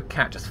cover. So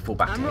Cat, just fall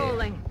back to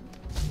here.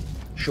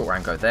 Short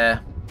round, go there.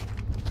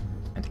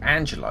 And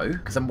Angelo,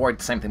 because I'm worried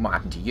the same thing might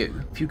happen to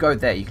you, if you go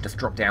there, you can just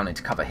drop down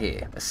into cover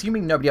here,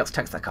 assuming nobody else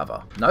takes that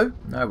cover. No?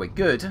 No, we're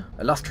good.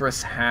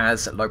 Illustrious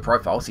has low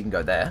profile, so you can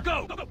go there.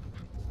 Go, go, go.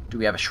 Do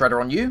we have a shredder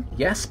on you?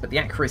 Yes, but the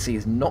accuracy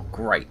is not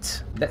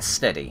great. Let's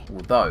steady.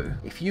 Although,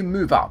 if you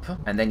move up,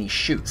 and then he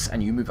shoots,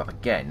 and you move up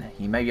again,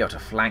 he may be able to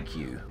flank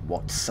you.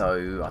 What?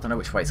 So, I don't know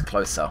which way is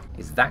closer.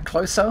 Is that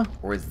closer,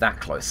 or is that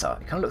closer?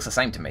 It kind of looks the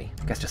same to me.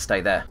 I guess just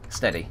stay there.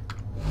 Steady.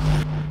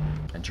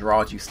 And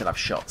Gerard, you still have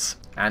shots.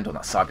 And on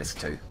that Cyberdisc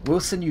too.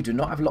 Wilson, you do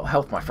not have a lot of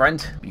health, my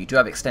friend, but you do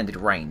have extended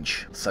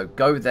range. So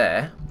go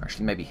there.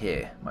 Actually, maybe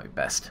here might be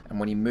best. And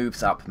when he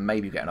moves up,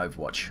 maybe you get an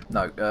Overwatch.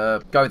 No,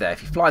 go there. If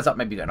he flies up,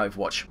 maybe you get an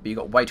Overwatch. But you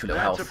got way too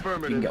little health.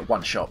 You can get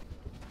 1 shot.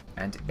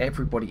 And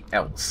everybody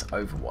else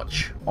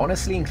Overwatch.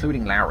 Honestly,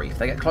 including Lowry. If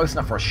they get close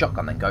enough for a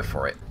shotgun, then go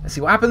for it. Let's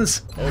see what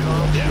happens. Okay,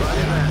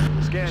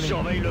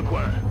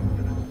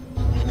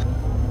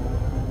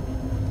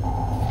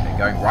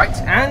 going right.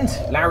 And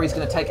Lowry's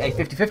going to take a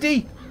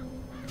 50-50.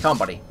 Come on,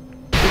 buddy.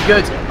 Be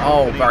good.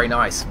 Oh, very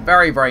nice.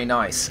 Very, very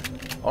nice.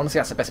 Honestly,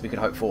 that's the best we could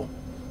hope for.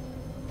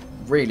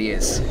 Really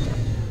is.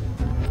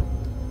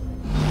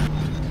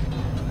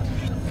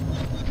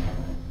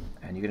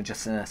 And you're going to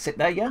just sit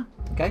there, yeah?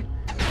 Okay.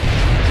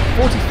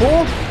 44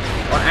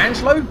 on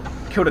Angelo.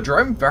 Killed a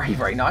drone. Very,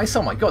 very nice.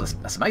 Oh my god,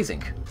 that's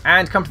amazing.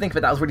 And come to think of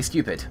it, that was really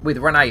stupid. With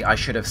Renee, I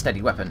should have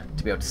steadied weapon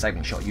to be able to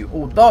sabling shot you,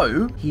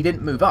 although he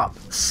didn't move up,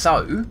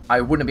 so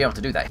I wouldn't be able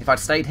to do that. If I'd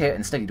stayed here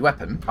and steadied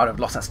weapon, I'd have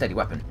lost that steady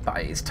weapon.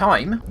 But it is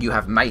time. You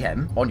have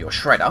Mayhem on your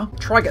shredder.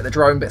 Try get the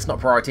drone, but it's not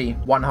priority.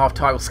 1/2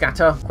 tile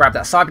scatter. Grab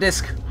that cyber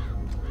disc.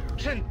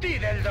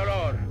 Sentid el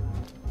dolor.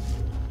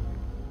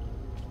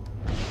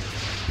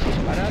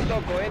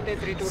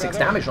 6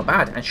 damage, not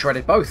bad, and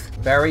shredded both.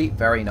 Very,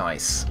 very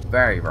nice.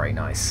 Very, very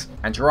nice.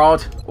 And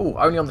Gerard, oh,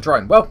 only on the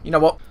drone. Well, you know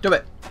what? Do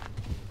it.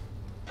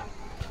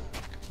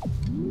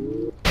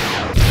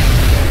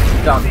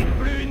 Done.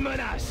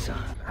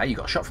 Hey, you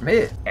got a shot from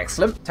here.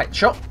 Excellent. Take the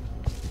shot.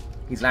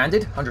 He's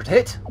landed. 100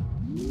 hit.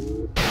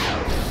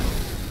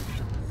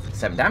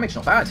 7 damage,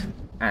 not bad.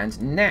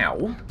 And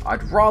now,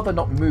 I'd rather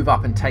not move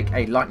up and take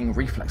a lightning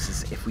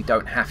reflexes if we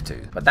don't have to.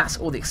 But that's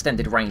all the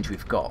extended range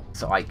we've got,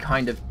 so I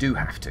kind of do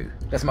have to.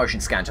 Let's motion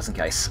scan just in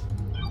case.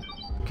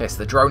 Okay, so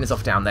the drone is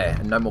off down there,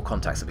 and no more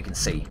contacts that we can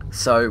see.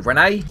 So,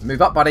 Renee,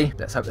 move up, buddy.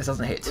 Let's hope this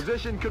doesn't hit.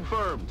 Position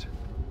confirmed.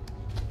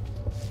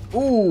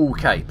 Ooh,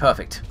 okay,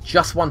 perfect.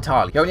 Just 1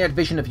 tile. He only had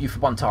vision of you for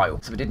 1 tile,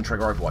 so it didn't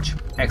trigger Overwatch.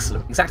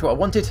 Excellent. Exactly what I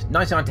wanted.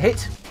 99 to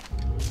hit.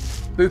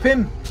 Boop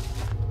him.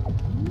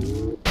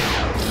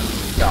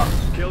 Done.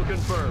 Kill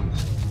confirmed.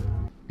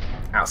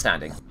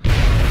 Outstanding.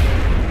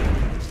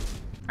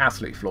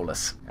 Absolutely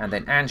flawless. And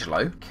then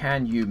Angelo,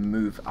 can you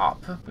move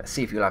up? Let's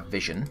see if you'll have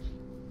vision.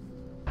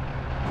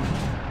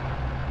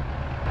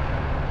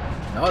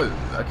 No,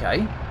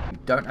 okay. You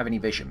don't have any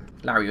vision.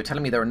 Larry, you're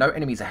telling me there are no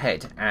enemies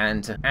ahead,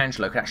 and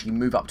Angelo could actually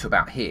move up to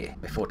about here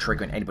before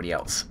triggering anybody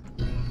else.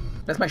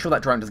 Let's make sure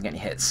that drone doesn't get any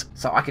hits.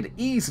 So I could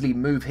easily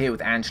move here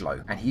with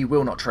Angelo, and he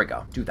will not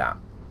trigger. Do that.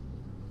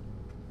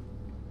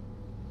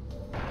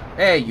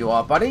 There you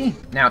are, buddy.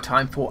 Now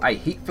time for a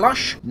heat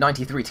flush.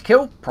 93 to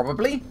kill,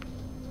 probably.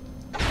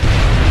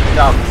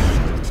 Done.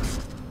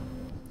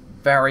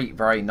 Very,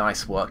 very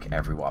nice work,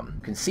 everyone.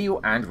 Conceal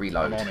and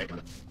reload. I'm on it.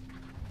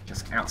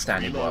 Just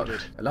outstanding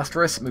Reloaded. work.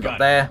 Illustrious, move Got up it.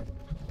 there.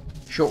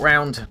 Short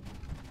round.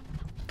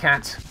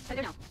 Cat. I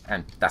don't know.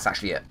 And that's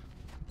actually it.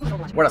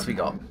 What else we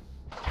got?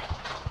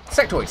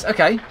 Sectoids,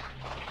 okay.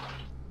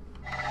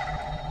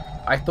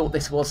 I thought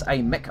this was a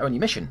mech-only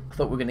mission. I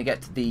thought we were going to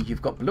get the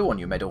You've Got Blue on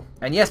Your medal.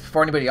 And yes,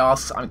 before anybody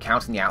asks, I'm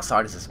counting the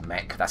outsiders as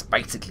mech. That's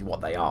basically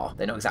what they are.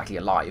 They're not exactly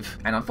alive.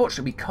 And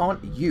unfortunately, we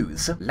can't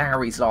use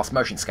Larry's last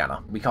motion scanner.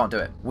 We can't do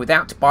it.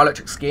 Without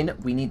bioelectric skin,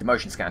 we need the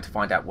motion scan to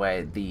find out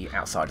where the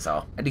outsiders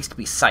are. At least to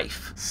be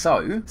safe.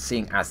 So,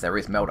 seeing as there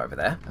is meld over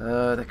there,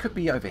 there could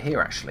be over here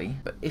actually.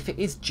 But if it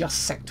is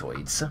just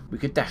sectoids, we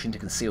could dash into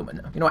concealment.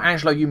 You know what,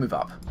 Angelo, you move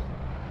up.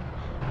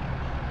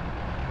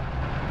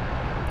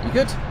 You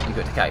good? You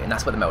good, okay, and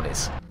that's where the meld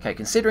is. Okay,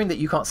 considering that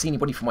you can't see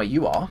anybody from where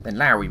you are, then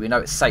Larry, we know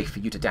it's safe for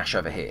you to dash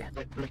over here.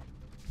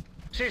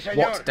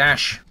 What?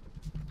 Dash.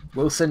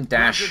 Wilson,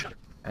 dash.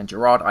 And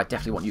Gerard, I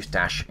definitely want you to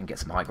dash and get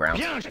some high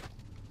ground.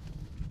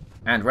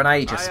 And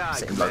Renee, just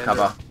sit in low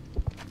cover.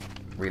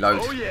 Reload.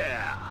 Oh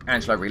yeah.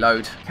 Angelo,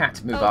 reload.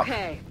 Cat, move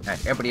Okay. up. And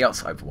everybody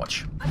else,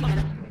 Overwatch.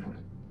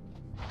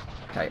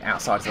 Okay,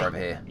 outsiders are over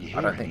here.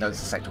 I don't think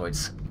those are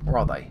sectoids. Or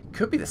are they?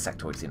 Could be the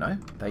sectoids, you know.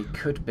 They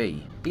could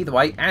be. Either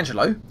way,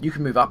 Angelo, you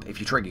can move up.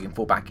 If you trigger, you can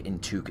fall back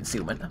into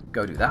concealment.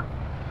 Go do that.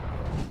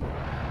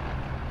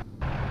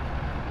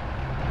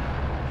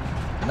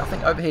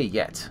 Nothing over here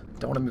yet.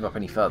 Don't want to move up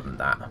any further than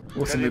that.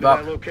 Wilson, move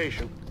up.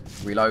 Location.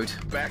 Reload.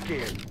 Back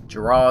in.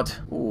 Gerard.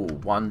 Ooh,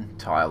 1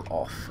 tile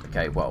off.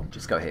 Okay, well,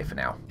 just go here for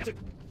now.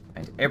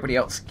 And everybody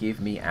else,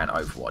 give me an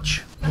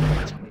Overwatch.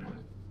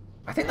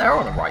 I think they're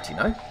on the right, you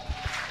know.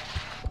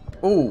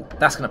 Ooh,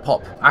 that's going to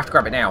pop. I have to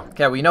grab it now.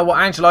 Okay, well, you know what,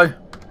 Angelo?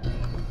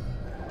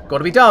 Got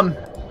to be done.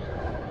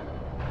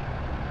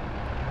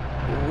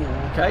 Ooh,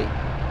 okay.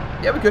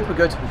 Yeah, we're good, we're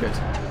good, we're good.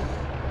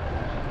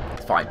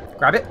 It's fine.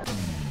 Grab it.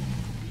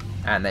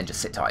 And then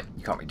just sit tight.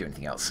 You can't really do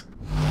anything else.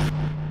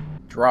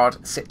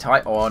 Gerard, sit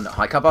tight on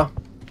high cover.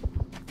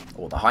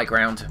 Or the high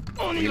ground.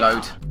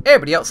 Reload.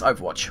 Everybody else,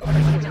 Overwatch.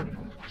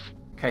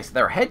 Okay, so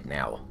they're ahead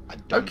now. I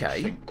don't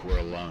Okay. think we're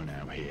alone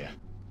out here.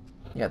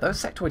 Yeah,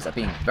 those sectoids are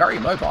being very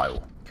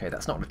mobile. Okay,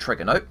 that's not going to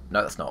trigger. Nope.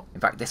 No, that's not. In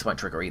fact, this won't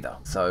trigger either.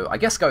 So I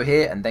guess go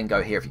here and then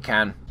go here if you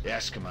can.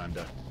 Yes,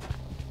 Commander.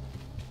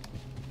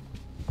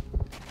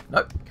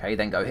 Nope. Okay,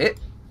 then go here.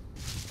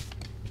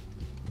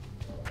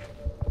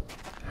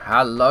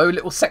 Hello,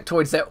 little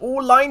sectoids. They're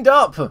all lined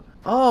up.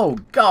 Oh,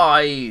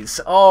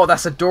 guys. Oh,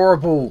 that's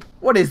adorable.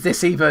 What is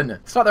this even?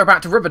 It's like they're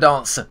about to river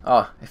dance.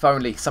 Oh, if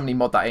only somebody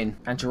mod that in.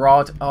 And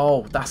Gerard.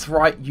 Oh, that's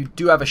right. You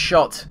do have a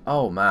shot.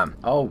 Oh, man.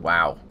 Oh,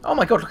 wow. Oh,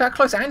 my God. Look how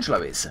close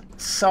Angelo is.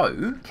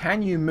 So,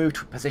 can you move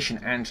to position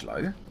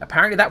Angelo?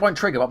 Apparently that won't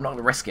trigger, but I'm not going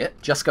to risk it.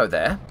 Just go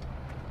there.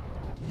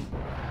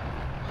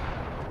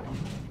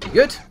 You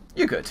good?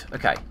 You're good.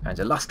 Okay. And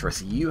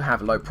Illustrious, you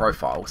have low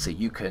profile, so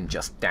you can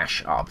just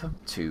dash up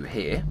to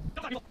here.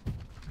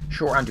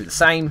 Short round, do the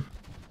same.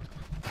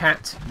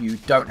 Cat, you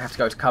don't have to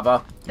go to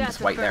cover. You That's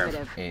just wait there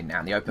out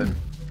in the open.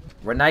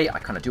 Renee, I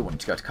kind of do want you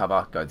to go to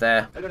cover. Go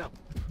there. I don't know.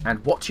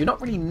 And what? You're not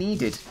really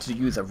needed to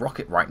use a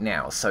rocket right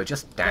now, so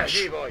just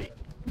dash.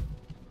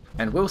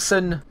 And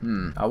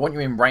Wilson, I want you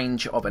in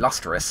range of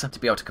Illustrious to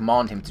be able to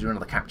command him to do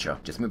another capture.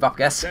 Just move up, I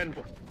guess. And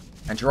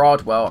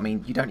Gerard, well, I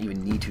mean, you don't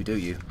even need to, do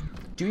you?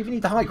 Do you even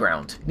need the high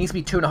ground? It needs to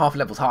be 2.5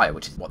 levels higher,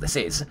 which is what this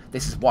is.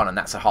 This is 1 and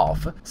that's a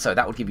half. So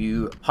that would give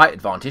you height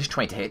advantage,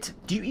 20 to hit.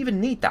 Do you even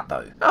need that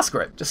though? Ah,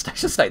 screw it. Just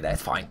stay there.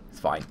 It's fine. It's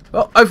fine.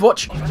 Well,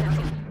 Overwatch.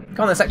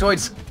 Come on then,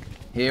 sectoids.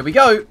 Here we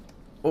go.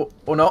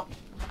 Or not.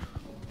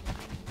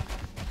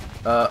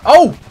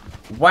 Oh!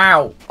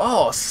 Wow.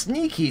 Oh,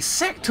 sneaky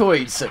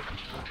sectoids.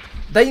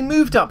 They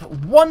moved up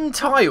one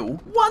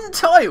tile,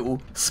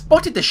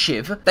 spotted the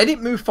shiv, they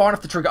didn't move far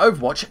enough to trigger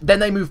Overwatch, then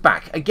they moved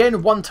back.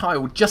 Again, one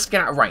tile, just to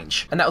get out of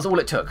range. And that was all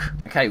it took.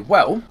 Okay,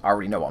 well, I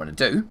already know what I'm going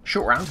to do.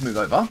 Short round, move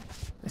over.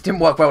 This didn't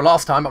work well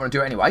last time, but I'm going to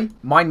do it anyway.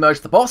 Mind merge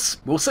the boss,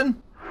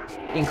 Wilson.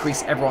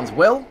 Increase everyone's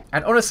will.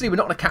 And honestly, we're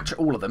not going to capture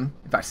all of them.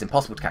 In fact, it's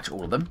impossible to capture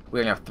all of them. We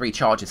only have 3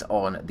 charges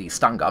on the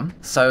stun gun.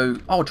 So,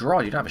 oh,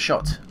 Gerard, you don't have a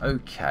shot.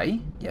 Okay.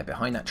 Yeah,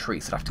 behind that tree,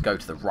 so I'd have to go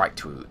to the right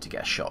to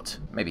get a shot.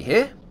 Maybe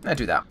here? No,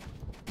 do that.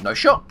 No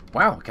shot.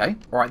 Wow, okay.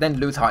 Alright then,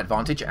 lose height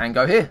advantage and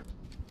go here.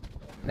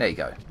 There you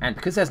go. And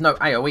because there's no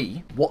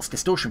AoE, what's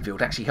Distortion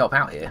Field actually help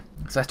out here?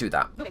 So let's do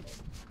that.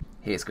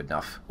 Here's good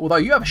enough. Although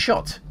you have a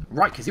shot.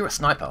 Right, because you're a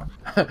sniper.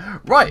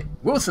 Right,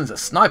 Wilson's a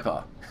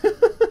sniper.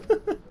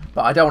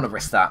 But I don't want to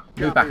risk that.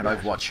 Move back and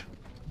Overwatch.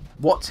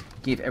 What?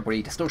 Give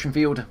everybody Distortion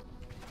Field.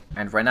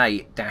 And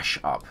Renee, dash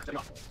up.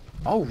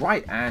 Oh,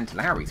 right, and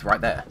Larry's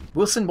right there.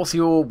 Wilson, what's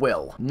your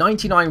will?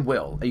 99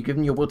 will. Are you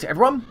giving your will to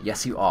everyone?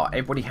 Yes, you are.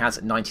 Everybody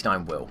has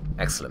 99 will.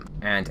 Excellent.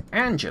 And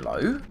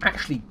Angelo,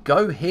 actually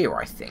go here,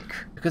 I think.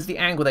 Because the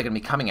angle they're going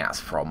to be coming at us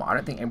from, I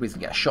don't think anybody's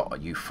going to get a shot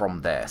at you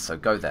from there, so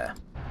go there.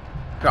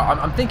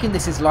 I'm thinking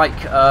this is like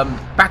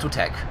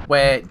Battletech,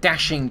 where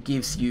dashing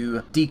gives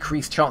you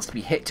decreased chance to be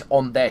hit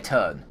on their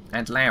turn.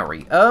 And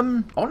Larry,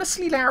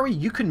 honestly, Larry,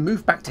 you can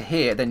move back to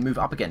here, then move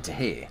up again to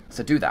here.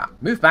 So do that.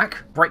 Move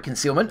back, break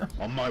concealment.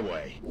 On my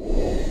way.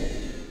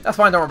 That's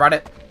fine, don't worry about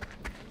it.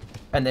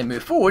 And then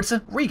move forwards,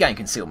 regain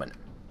concealment.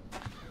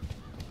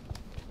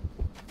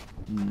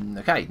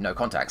 Okay, no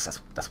contacts.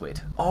 That's weird.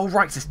 Oh,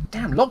 right, there's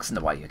damn logs in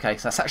the way. Okay,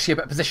 so that's actually a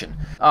better position.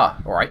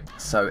 Ah, all right.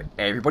 So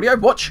everybody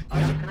Overwatch.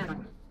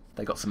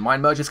 They got some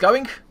mind merges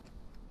going.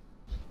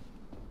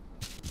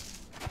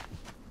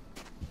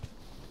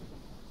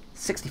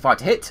 65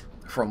 to hit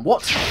from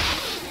what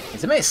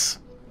is a miss.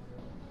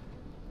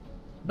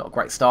 Not a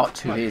great start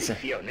to his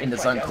in the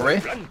zone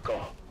career.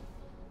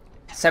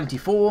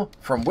 74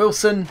 from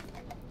Wilson.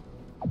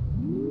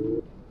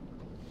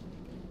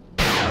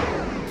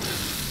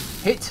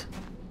 Hit.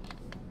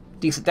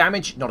 Decent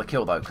damage. Not a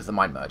kill though, because the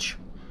mind merge.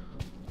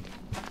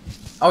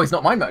 Oh, he's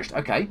not mind merged.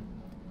 Okay.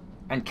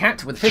 And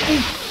Cat with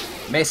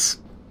 50. Miss.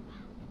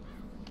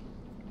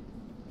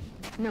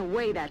 No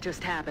way that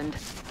just happened.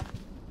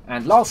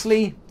 And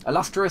lastly,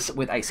 Illustrious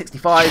with a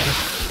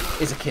 65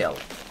 is a kill.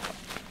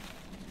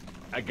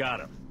 I got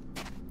him.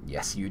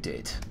 Yes, you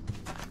did.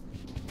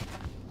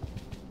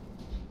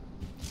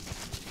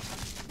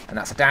 And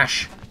that's a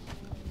dash.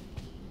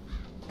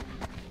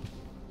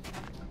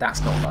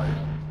 That's not low.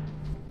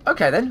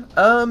 Okay then,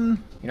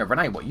 you know,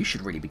 Renee, what you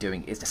should really be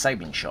doing is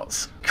disabling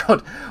shots.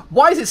 God,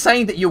 why is it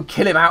saying that you'll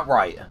kill him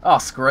outright? Oh,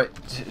 screw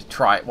it.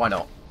 Try it, why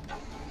not?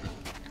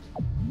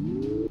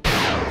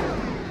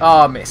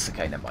 Ah, oh, miss.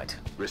 Okay, never mind.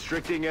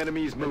 Restricting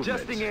enemies' movement.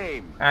 Adjusting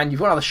aim. And you've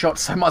got another shot,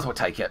 so might as well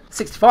take it.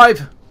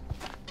 65.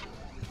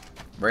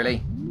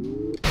 Really?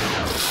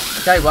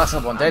 Okay, well that's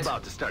another one dead. I'm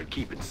about to start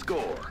keeping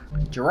score.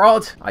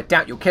 Gerard, I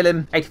doubt you'll kill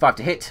him. 85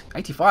 to hit.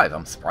 85,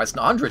 I'm surprised it's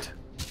not 100.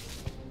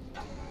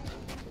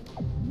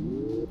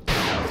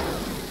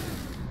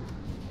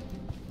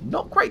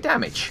 Not great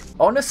damage.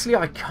 Honestly,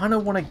 I kind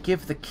of want to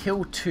give the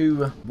kill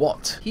to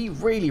Watt. He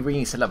really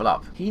needs to level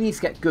up. He needs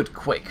to get good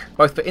quick,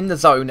 both for in the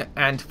zone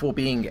and for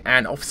being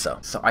an officer.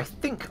 So I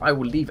think I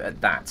will leave it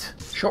at that.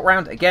 Short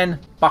round, again,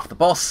 buff the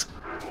boss.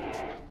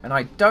 And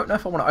I don't know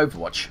if I want to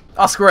Overwatch.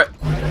 Ah, screw it.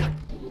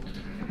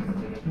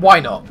 Why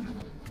not?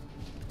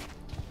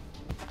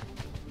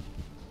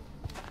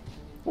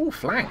 Oh,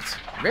 flanked.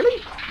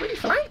 Really? Really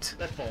flanked?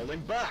 They're falling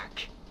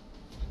back.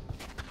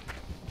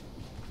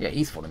 Yeah,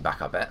 he's falling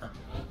back, I bet.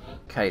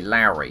 Okay,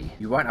 Larry,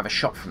 you won't have a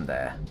shot from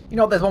there. You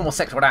know what, there's one more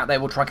sector out there,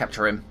 we'll try and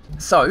capture him.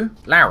 So,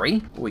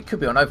 Larry, well, he could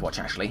be on Overwatch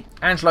actually.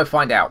 Angelo,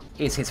 find out,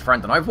 is his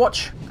friend on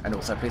Overwatch? And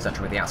also, please don't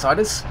trigger the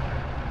outsiders.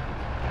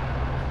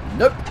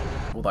 Nope.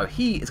 Although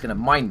he is going to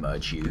mind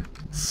merge you,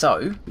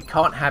 so we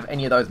can't have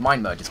any of those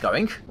mind merges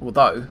going.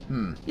 Although,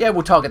 yeah,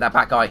 we'll target that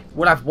back guy.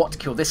 We'll have Watt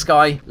kill this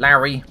guy.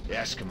 Larry,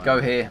 Yes, come on.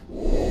 go here.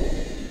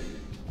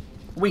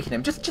 Weaken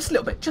him, just a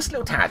little bit, just a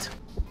little tad.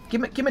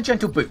 Give him a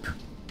gentle boop.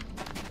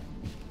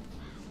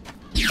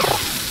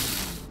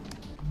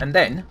 And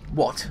then,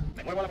 what?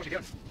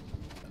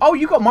 Oh,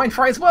 you got Mind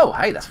Fray as well.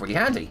 Hey, that's really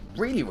handy.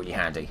 Really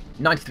handy.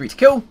 93 to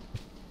kill.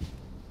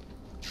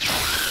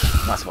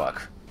 Nice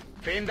work.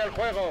 Fin del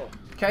juego.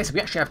 Okay, so we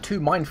actually have 2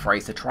 Mind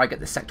Frays to try and get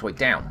the sectoid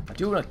down. I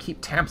do want to keep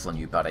tabs on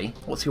you, buddy.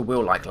 What's your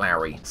will like,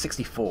 Larry?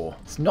 64.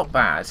 It's not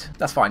bad.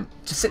 That's fine.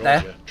 Just sit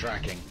there.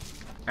 Tracking.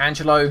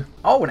 Angelo.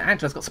 Oh, and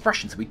Angelo's got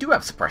suppression, so we do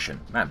have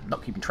suppression. Man,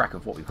 not keeping track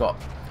of what we've got.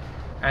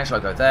 Angelo,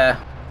 go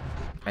there.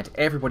 And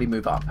everybody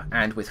move up.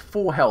 And with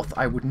 4 health,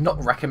 I would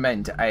not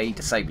recommend a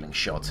disabling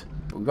shot.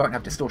 But we won't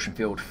have distortion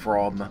field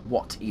from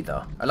what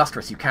either.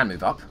 Illustrious, you can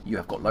move up. You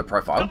have got low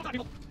profile.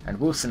 And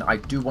Wilson, I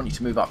do want you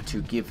to move up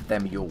to give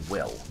them your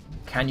will.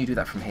 Can you do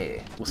that from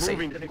here? We'll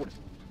see.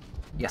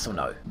 Yes or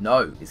no?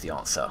 No is the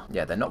answer.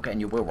 Yeah, they're not getting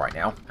your will right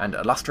now. And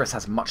Illustrious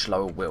has much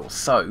lower will.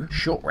 So,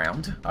 short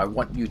round, I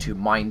want you to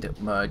mind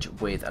merge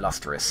with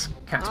Illustrious.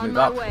 Cat to move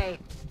up.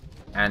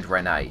 And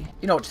Renee.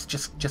 You know what,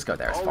 just go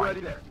there, it's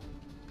fine.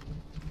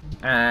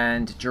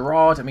 And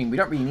Gerard, I mean, we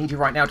don't really need you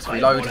right now, just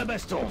reload.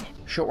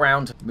 Short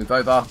round, move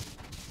over.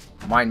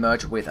 Mind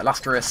merge with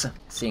Illustrious,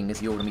 seeing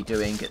as you're going to be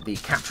doing the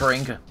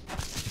capturing.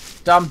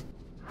 Done.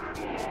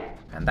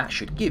 And that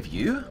should give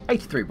you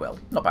 83 will.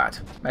 Not bad.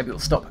 Maybe it'll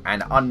stop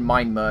an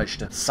unmind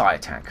merged psi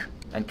attack.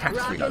 And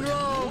Cactus reload.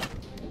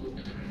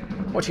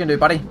 What you going to do,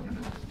 buddy?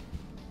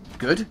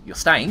 Good. You're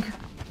staying.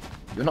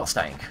 You're not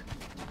staying.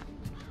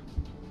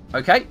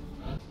 Okay.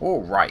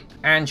 Alright.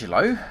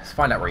 Angelo. Let's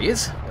find out where he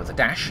is. There was a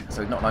dash,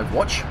 so he's not an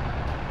Overwatch.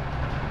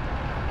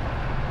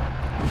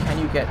 Can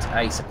you get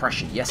a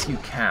suppression? Yes, you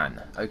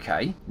can.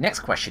 Okay. Next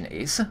question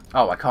is...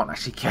 Oh, I can't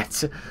actually get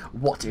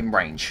what in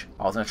range.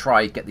 I was going to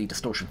try get the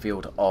distortion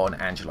field on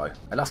Angelo.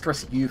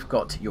 Illustrious, you've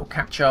got your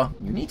capture.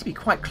 You need to be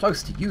quite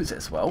close to use it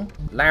as well.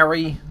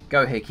 Larry,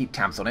 go here, keep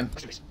tabs on him.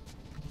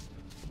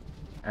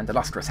 And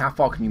Illustrious, how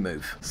far can you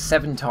move?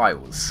 7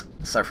 tiles.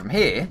 So from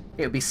here,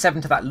 it would be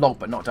 7 to that log,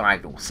 but not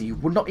diagonal. So you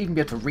would not even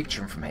be able to reach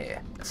him from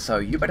here. So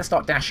you better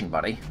start dashing,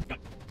 buddy.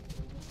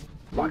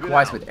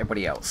 Likewise with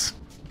everybody else.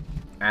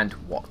 And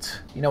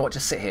what? You know what,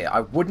 just sit here.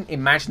 I wouldn't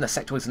imagine the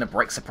sector is going to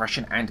break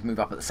suppression and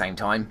move up at the same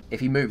time. If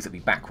he moves, it'll be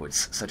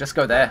backwards. So just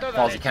go there, as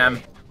far as you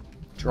can.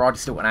 Gerard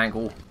is still at an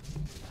angle.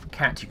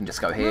 Cat, you can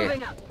just go here.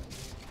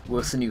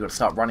 Wilson, you've got to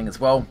start running as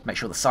well. Make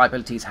sure the psi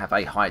abilities have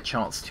a higher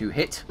chance to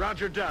hit.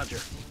 Roger, Dodger.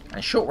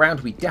 And short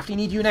round, we definitely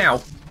need you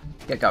now.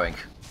 Get going.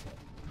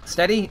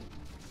 Steady.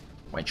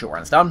 When short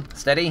round's done,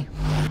 steady.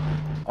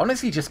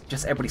 Honestly, just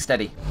everybody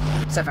steady.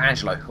 Except for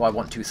Angelo, who I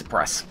want to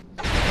suppress.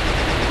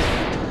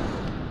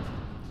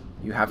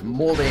 You have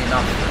more than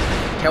enough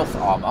health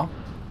armor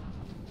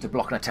to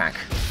block an attack.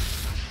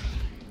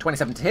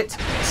 27 to hit.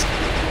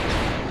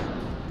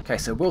 Okay,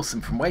 so Wilson,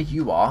 from where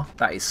you are,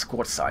 that is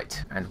squad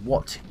sight. And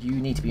what you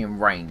need to be in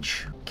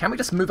range. Can we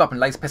just move up and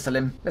laser pistol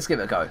him? Let's give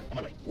it a go.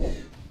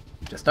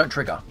 Just don't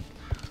trigger.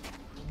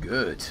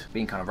 Good.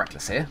 Being kind of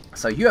reckless here.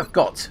 So you have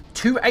got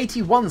 2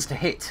 81s to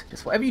hit.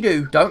 Just whatever you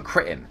do, don't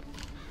crit him.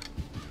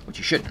 Which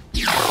you shouldn't.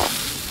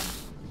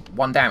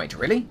 1 damage,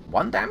 really?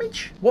 1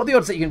 damage? What are the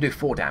odds that you can do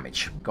 4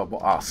 damage? God,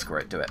 what? Ah, screw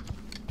it, do it.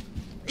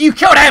 You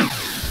killed him!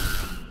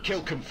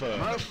 Kill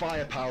confirmed.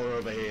 Firepower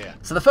over here.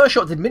 So the first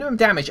shot did minimum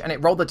damage and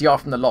it rolled the DR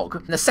from the log.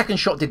 And the second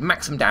shot did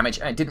maximum damage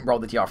and it didn't roll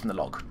the DR from the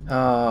log.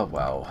 Oh,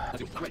 well.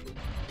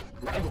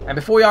 And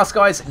before you ask,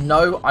 guys,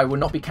 no, I will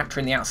not be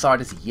capturing the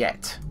Outsiders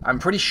yet. I'm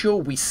pretty sure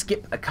we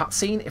skip a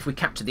cutscene if we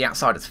capture the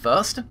Outsiders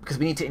first, because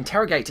we need to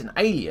interrogate an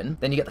alien,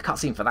 then you get the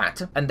cutscene for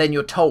that, and then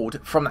you're told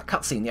from that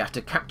cutscene you have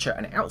to capture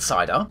an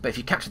Outsider, but if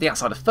you capture the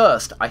Outsider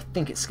first, I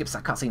think it skips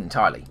that cutscene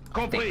entirely.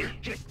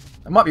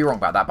 I might be wrong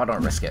about that, but I don't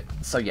want to risk it.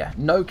 So yeah,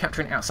 no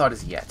capturing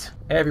Outsiders yet.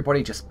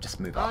 Everybody just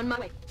move up. On my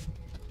way.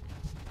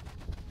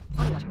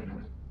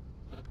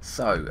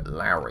 So,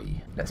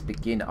 Larry, let's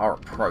begin our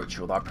approach,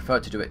 although I prefer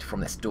to do it from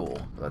this door,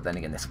 but then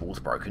again this wall's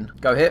broken.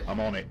 Go here. I'm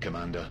on it,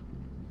 Commander.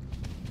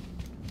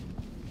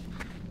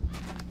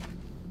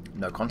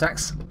 No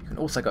contacts. You can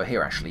also go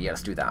here, actually. Yeah,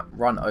 let's do that.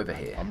 Run over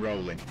here. I'm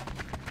rolling.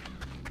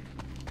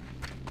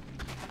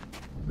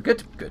 We're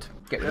good? Good.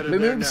 Get rid of blue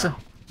moves.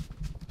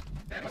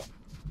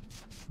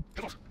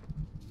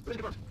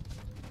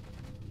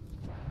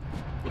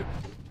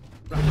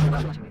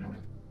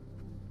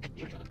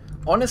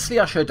 Honestly,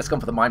 I should have just gone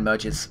for the mind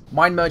merges.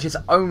 Mind merges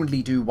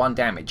only do 1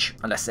 damage,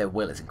 unless their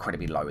will is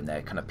incredibly low and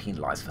they're kind of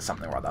penalised for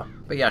something or other.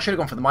 But yeah, I should have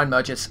gone for the mind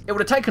merges. It would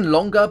have taken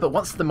longer, but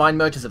once the mind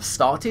merges have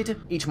started,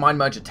 each mind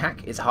merge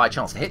attack is a higher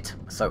chance to hit.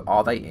 So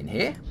are they in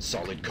here?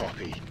 Solid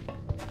copy.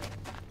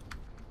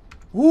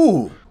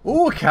 Ooh,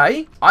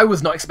 okay. I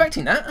was not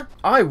expecting that.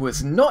 I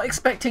was not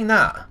expecting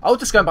that. I was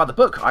just going by the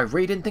book. I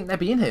really didn't think they'd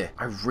be in here.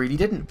 I really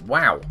didn't.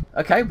 Wow.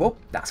 Okay, well,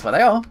 that's where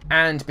they are.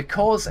 And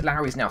because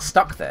Larry's now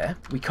stuck there,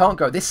 we can't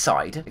go this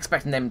side,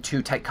 expecting them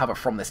to take cover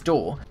from this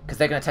door, because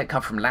they're going to take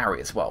cover from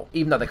Larry as well,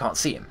 even though they can't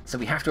see him. So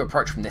we have to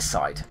approach from this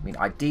side. I mean,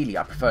 ideally,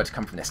 I prefer to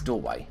come from this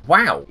doorway.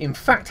 Wow. In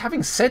fact,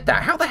 having said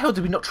that, how the hell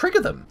did we not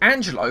trigger them?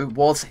 Angelo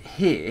was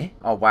here.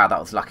 Oh, wow, that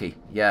was lucky.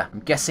 Yeah, I'm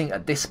guessing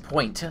at this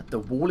point, the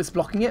wall is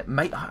blocking it.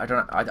 Mate, I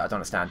don't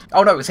understand.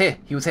 Oh, no, it was here.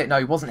 He was here. No,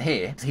 he wasn't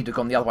here. He'd have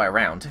gone the other way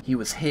around. He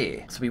was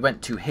here. So we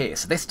went to here.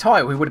 So this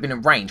tile, we would have been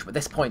in range, but at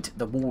this point,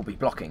 the wall would be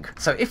blocking.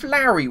 So if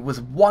Larry was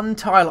 1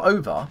 tile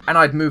over and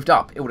I'd moved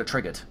up, it would have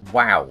triggered.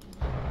 Wow.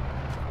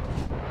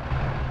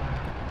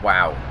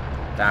 Wow.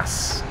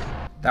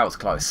 That was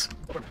close.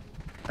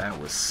 That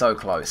was so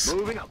close.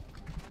 Moving up.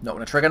 Not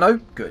going to trigger, no?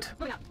 Good.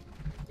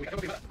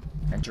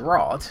 And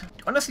Gerard,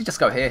 honestly, just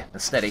go here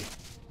and steady.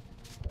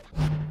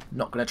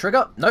 Not going to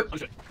trigger. Nope.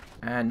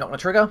 And not going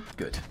to trigger.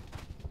 Good.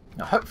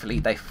 Now, hopefully,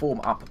 they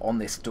form up on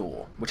this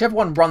door. Whichever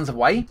one runs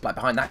away, like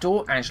behind that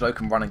door, Angelo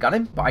can run and gun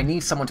him. But I need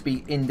someone to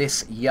be in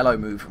this yellow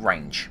move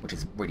range, which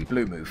is really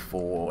blue move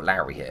for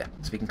Larry here.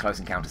 So we can close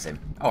encounters him.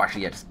 Oh,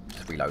 actually, yeah, just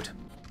reload.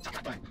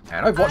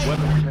 And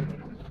Overwatch.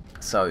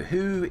 So,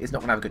 who is not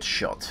going to have a good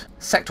shot?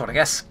 Sectoid, I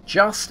guess.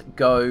 Just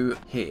go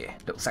here.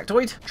 Little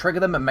Sectoid.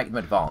 Trigger them and make them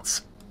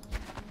advance.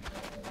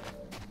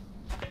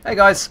 Hey,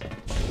 guys.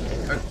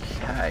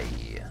 Okay.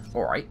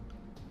 Alright.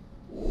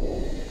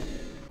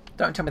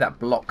 Don't tell me that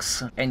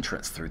blocks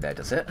entrance through there,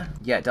 does it?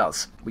 Yeah, it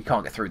does. We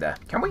can't get through there.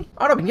 Can we?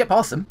 Oh, no, we can get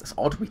past them. That's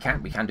odd. We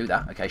can do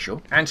that. Okay, sure.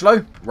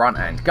 Angelo, run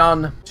and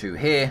gun to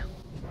here.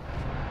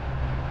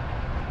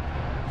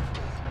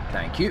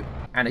 Thank you.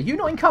 And are you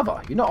not in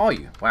cover? You're not, are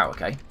you? Wow,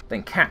 okay.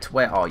 Then Cat,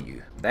 where are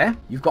you? There.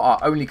 You've got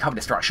our only cover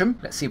destruction.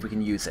 Let's see if we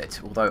can use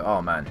it. Although,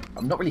 oh man,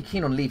 I'm not really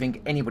keen on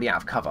leaving anybody out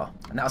of cover.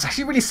 And that was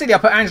actually really silly. I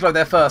put Angelo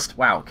there first.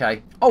 Wow,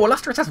 okay. Oh,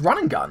 Illustrious has run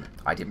and gun.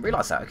 I didn't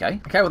realise that,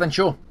 okay. Okay, well then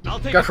sure.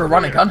 Go for a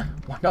run and gun.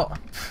 Why not?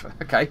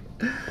 Okay.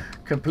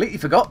 Completely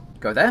forgot.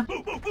 Go there.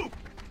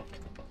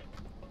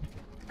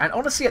 And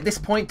honestly, at this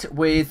point,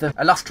 with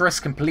Illustrious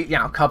completely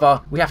out of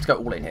cover, we have to go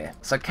all in here.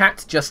 So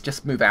Cat,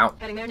 just move out.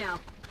 Heading there now.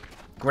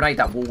 Grenade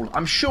that wall.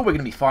 I'm sure we're going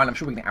to be fine. I'm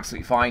sure we're going to be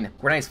absolutely fine.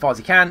 Grenade as far as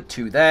you can.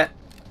 2 there.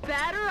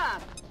 Batter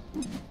up.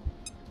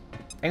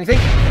 Anything?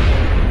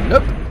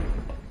 Nope.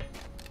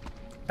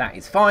 That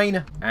is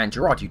fine. And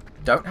Gerard, you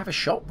don't have a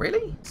shot?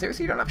 Really?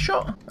 Seriously, you don't have a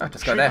shot? Oh,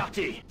 just go there.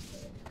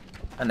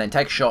 And then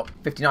take a shot.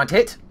 59 to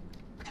hit.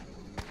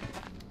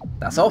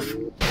 That's off.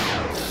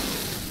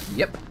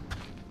 Yep.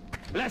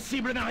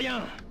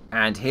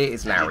 And here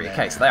is Larry.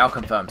 Okay, so they are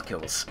confirmed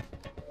kills.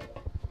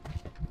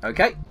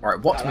 Okay.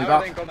 Alright, what to move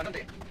up?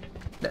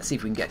 Let's see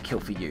if we can get a kill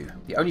for you.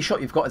 The only shot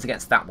you've got is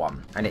against that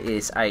one, and it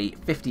is a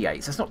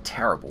 58, so it's not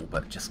terrible,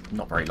 but just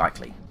not very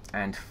likely.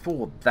 And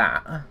for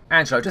that,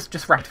 Angelo,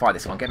 just rapid fire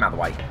this one, get him out of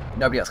the way.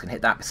 Nobody else can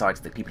hit that besides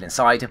the people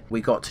inside.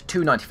 We got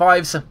 2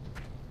 95s.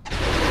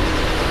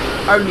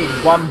 Only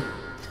needed 1.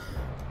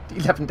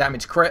 11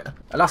 damage crit.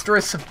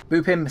 Illustrious,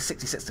 boop him,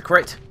 66 to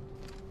crit.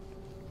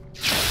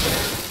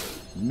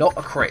 Not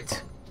a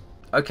crit.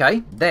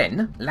 Okay,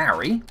 then,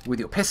 Larry, with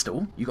your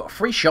pistol, you got a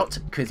free shot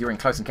because you're in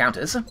close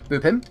encounters.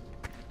 Boop him.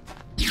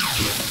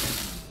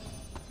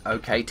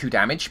 Okay, 2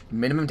 damage.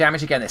 Minimum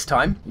damage again this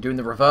time. You're doing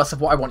the reverse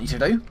of what I want you to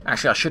do.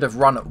 Actually, I should have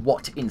run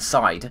what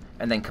inside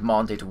and then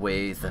commanded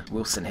with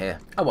Wilson here.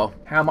 Oh well,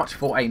 how much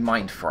for a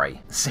mind fray?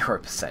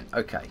 0%.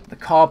 Okay. The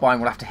carbine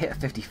will have to hit a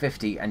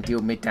 50-50 and deal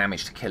mid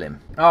damage to kill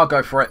him. I'll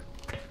go for it.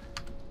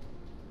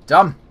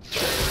 Done.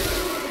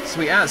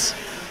 Sweet as.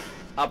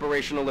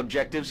 Operational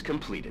objectives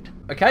completed.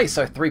 Okay,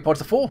 so 3 pods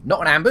to 4.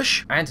 Not an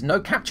ambush, and no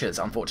captures,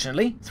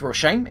 unfortunately. It's a real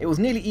shame. It was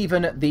nearly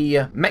even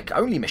the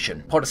mech-only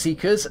mission. Pod of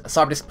Seekers, a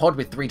Cyberdisc pod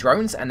with 3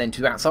 drones, and then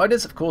 2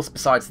 outsiders, of course,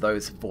 besides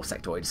those 4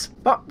 sectoids.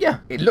 But yeah,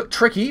 it looked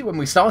tricky when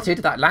we started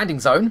that landing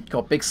zone.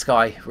 God, Big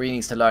Sky really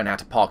needs to learn how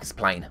to park his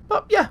plane.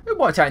 But yeah, it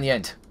worked out in the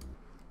end.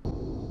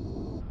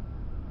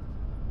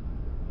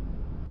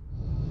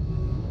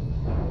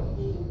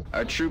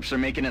 Our troops are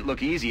making it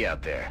look easy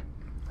out there.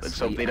 Let's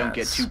hope they don't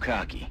get too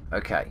cocky.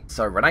 Okay,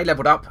 so Renee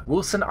leveled up.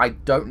 Wilson, I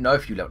don't know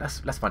if you leveled.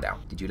 Let's find out.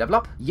 Did you level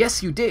up?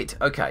 Yes, you did.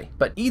 Okay,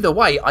 but either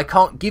way, I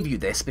can't give you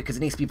this because it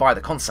needs to be via the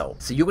console.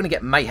 So you're going to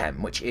get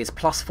Mayhem, which is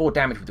 +4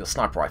 damage with your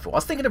sniper rifle. I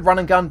was thinking of run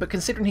and gun, but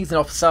considering he's an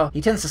officer,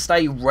 he tends to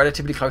stay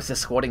relatively close to the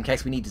squad in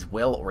case we need his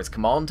will or his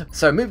command.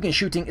 So moving and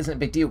shooting isn't a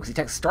big deal because he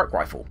takes a strike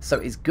rifle. So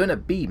it's going to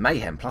be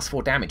Mayhem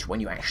 +4 damage when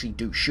you actually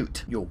do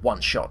shoot your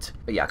 1 shot.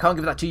 But yeah, I can't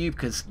give that to you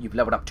because you've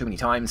leveled up too many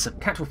times.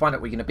 Cat will find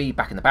out where you're going to be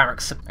back in the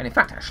barracks. And in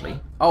fact, actually,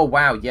 oh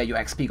wow. Wow, yeah, your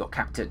XP got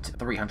capped at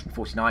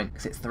 349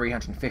 because it's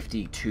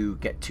 350 to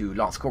get to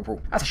Lance Corporal.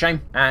 That's a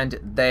shame. And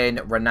then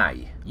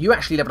Renee, you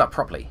actually leveled up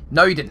properly.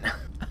 No, you didn't.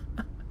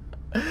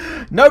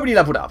 Nobody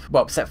leveled up.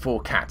 Well, except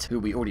for Cat, who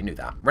we already knew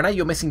that. Renee,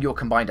 you're missing your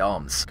combined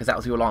arms because that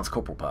was your Lance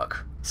Corporal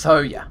perk. So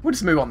yeah, we'll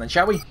just move on then,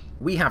 shall we?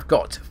 We have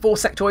got 4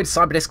 sectoids,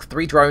 Cyberdisc,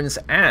 3 drones,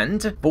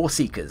 and 4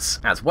 seekers,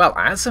 as well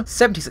as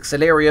 76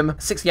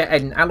 Celerium, 68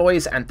 alien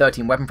alloys, and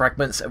 13 weapon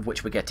fragments, of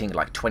which we're getting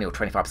like 20 or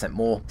 25%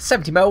 more.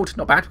 70 meld,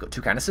 not bad. We've got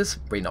 2 canisters,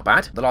 really not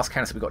bad. The last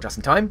canister we got just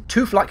in time.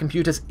 2 flight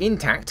computers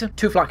intact,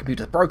 2 flight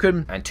computers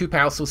broken, and 2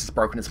 power sources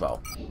broken as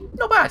well.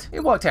 Not bad.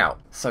 It worked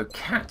out. So,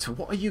 Cat,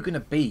 what are you going to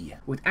be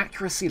with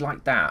accuracy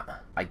like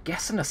that? I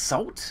guess an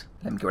assault?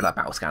 Let me get rid of that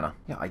battle scanner.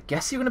 Yeah, I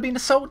guess you're going to be an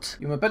assault.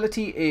 Your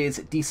mobility is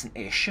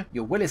decent-ish.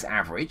 Your will is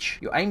average.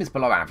 Your aim is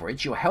below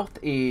average. Your health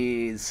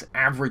is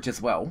average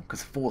as well,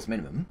 because 4's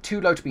minimum.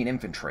 Too low to be an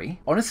infantry.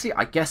 Honestly,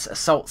 I guess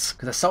assaults,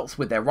 because assaults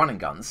with their running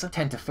guns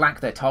tend to flak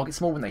their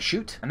targets more when they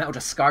shoot, and that'll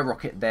just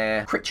skyrocket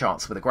their crit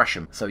chance with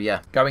aggression. So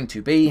yeah, going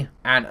to be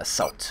an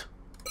assault.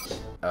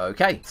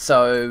 Okay,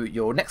 so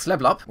your next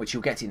level up, which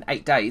you'll get in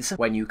 8 days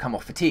when you come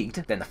off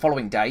fatigued, then the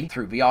following day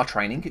through VR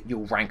training,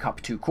 you'll rank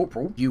up to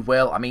corporal. You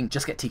will, I mean,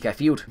 just get TK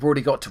Field. You've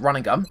already got run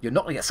and gun. You're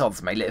not going to get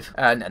Soldiers May Live,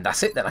 and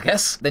that's it then, I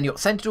guess. Then you've got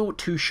Sentinel,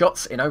 2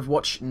 shots in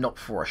Overwatch, not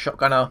for a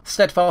shotgunner.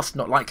 Steadfast,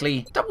 not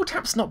likely. Double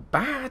Tap's not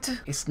bad.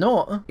 It's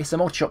not. It's a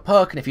multi-shot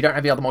perk, and if you don't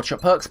have the other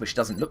multi-shot perks, which it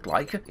doesn't look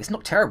like, it's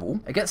not terrible.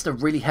 Against a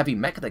really heavy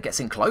mech that gets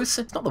in close,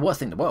 it's not the worst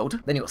thing in the world.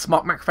 Then you've got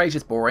Smart Macrophage,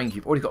 it's boring.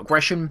 You've already got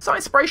Aggression. Site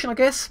Inspiration, I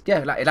guess. Yeah,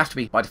 it'll have to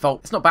be by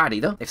default. It's not bad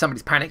either. If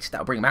somebody's panicked,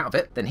 that'll bring them out of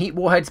it. Then Heat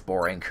Warheads,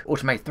 boring.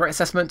 Automated Threat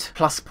Assessment,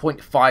 plus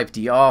 0.5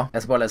 DR,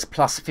 as well as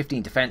plus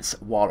 15 defense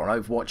while on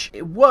Overwatch.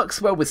 It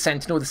works well with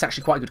Sentinel. This is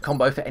actually quite a good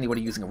combo for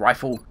anybody using a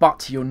rifle,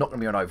 but you're not going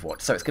to be on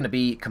Overwatch, so it's going to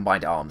be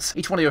combined arms.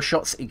 Each one of your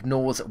shots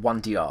ignores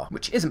 1 DR,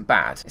 which isn't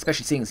bad,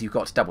 especially seeing as you've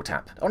got double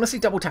tap. Honestly,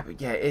 double tap,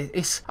 yeah,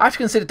 I have to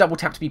consider double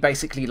tap to be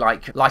basically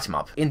like light 'em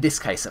up, in this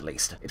case at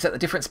least. Except the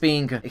difference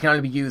being it can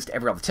only be used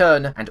every other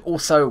turn, and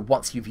also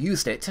once you've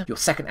used it, your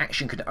second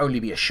action can only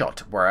be a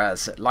shot,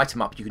 whereas light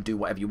 'em up, you can do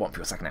whatever you want for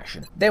your second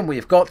action. Then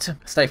we've got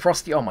Stay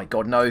Frosty, oh my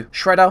god no.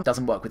 Shredder,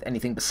 doesn't work with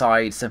anything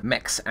besides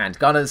mechs and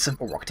gunners,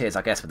 or rocketeers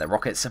I guess with their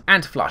rockets,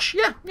 and Flush.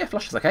 Yeah,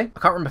 Flush is okay. I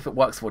can't remember if it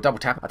works for double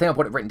tap. I think I've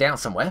got it written down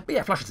somewhere, but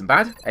yeah, Flush isn't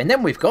bad. And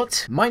then we've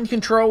got Mind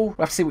Control. We'll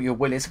have to see what your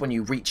will is when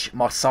you reach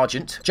Master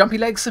Sergeant. Jumpy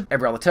Legs,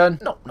 every other turn.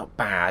 Not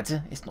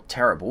bad. It's not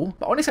terrible.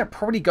 But honestly, I'd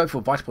probably go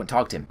for Vital Point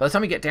Targeting. By the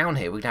time we get down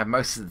here, we can have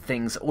most of the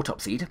things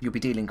autopsied. You'll be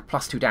dealing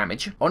plus 2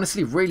 damage.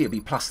 Honestly, really, it'll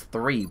be plus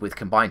 3 with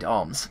combined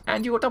arms.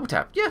 And you've got double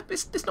tap. Yeah,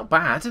 it's not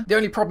bad. The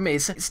only problem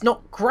is, it's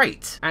not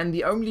great. And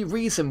the only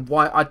reason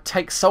why I'd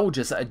take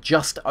soldiers that are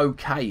just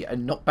okay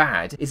and not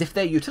bad is if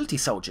they're utility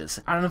soldiers.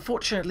 And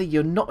unfortunately,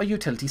 you're not a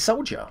utility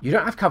soldier. You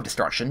don't have cover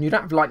destruction. You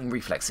don't have lightning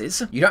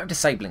reflexes. You don't have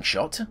disabling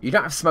shot. You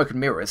don't have smoke and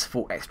mirrors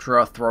for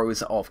extra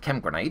throws of chem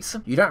grenades.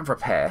 You don't have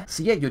repair.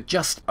 So yeah, you're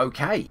just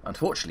okay.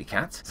 Unfortunately,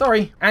 Cat.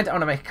 Sorry. And I'm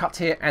going to make a cut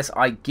here as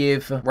I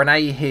give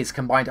Renee his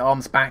combined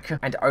arms back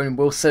and Owen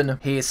Wilson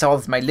his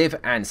Soldiers May Live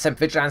and Semper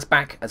Vigilance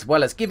back, as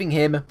well as giving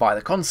him, via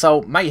the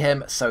console,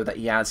 Mayhem so that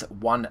he has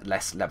 1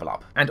 less level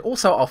up. And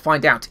also I'll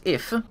find out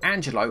if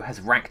Angelo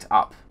has ranked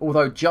up.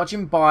 Although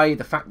judging by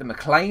the fact that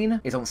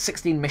McLean is on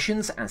 16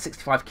 missions and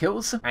 65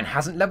 kills and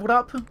hasn't leveled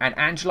up, and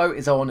Angelo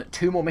is on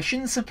 2 more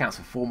missions, counts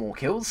for 4 more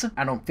kills,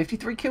 and on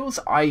 53 kills,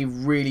 I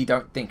really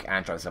don't think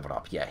Angelo's leveled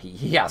up. Yeah,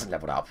 he hasn't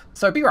leveled up.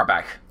 So be right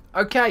back.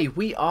 Okay,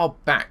 we are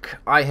back.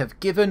 I have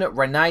given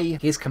Renee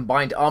his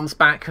combined arms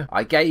back.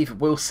 I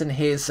gave Wilson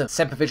his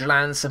Semper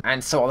Vigilance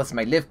and So Others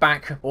May Live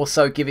back.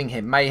 Also giving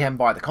him Mayhem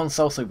by the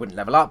console so he wouldn't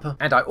level up.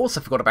 And I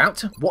also forgot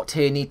about what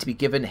tier need to be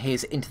given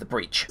his Into the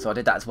Breach. So I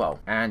did that as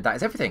well. And that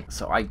is everything.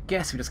 So I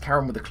guess we just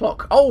carry on with the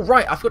clock. Oh,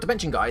 right, I forgot to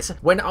mention, guys.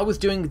 When I was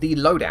doing the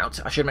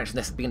loadout, I should have mentioned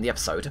this at the beginning of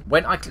the episode,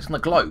 when I clicked on the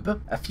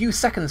globe, a few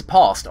seconds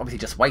passed, obviously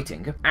just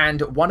waiting,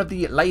 and one of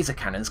the laser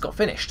cannons got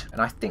finished.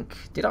 And I think,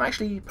 did I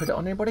actually put it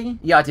on anybody?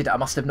 Yeah, I did. I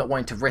must have not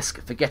wanted to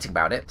risk forgetting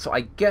about it. So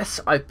I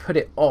guess I put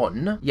it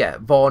on, yeah,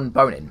 Von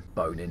Bonin.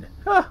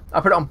 I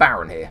put it on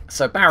Baron here.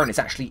 So Baron is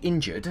actually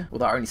injured,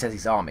 although it only says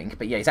he's arming,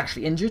 but yeah, he's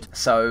actually injured.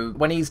 So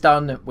when he's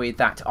done with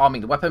that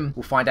arming the weapon,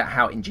 we'll find out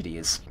how injured he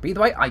is. But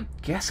either way, I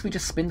guess we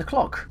just spin the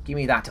clock. Give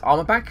me that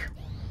armor back,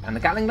 and the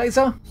Gatling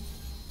laser,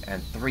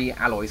 and 3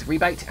 alloys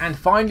rebate, and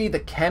finally the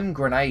chem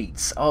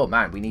grenades. Oh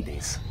man, we need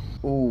these.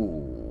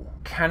 Ooh.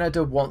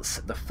 Canada wants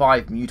the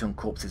 5 mutant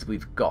corpses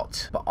we've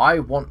got, but I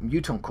want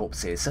mutant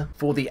corpses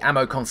for the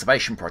ammo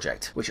conservation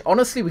project, which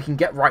honestly we can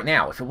get right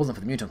now if it wasn't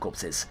for the mutant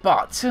corpses.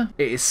 But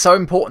it is so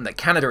important that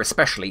Canada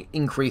especially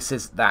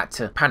increases that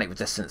panic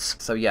resistance.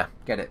 So yeah,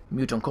 get it.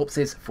 Mutant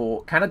corpses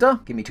for Canada.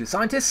 Give me 2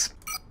 scientists.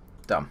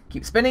 Done.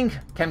 Keep spinning.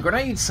 Chem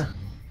grenades.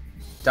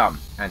 Done.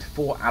 And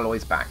 4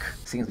 alloys back.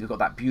 Seeing as we've got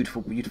that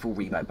beautiful, beautiful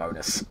rebate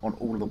bonus on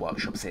all of the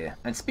workshops here.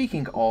 And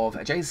speaking of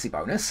adjacency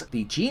bonus,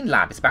 the Gene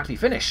Lab is about to be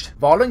finished.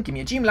 Varlin, give me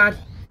a Gene Lab.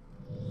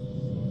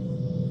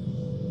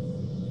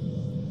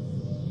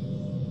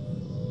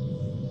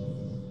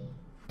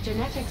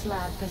 Genetics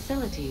Lab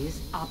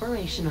facilities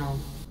operational.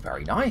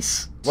 Very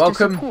nice.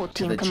 Welcome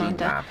to the Gene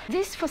Lab.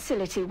 This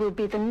facility will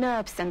be the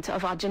nerve center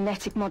of our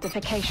genetic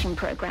modification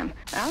program.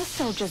 Our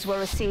soldiers will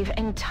receive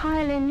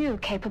entirely new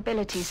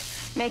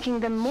capabilities,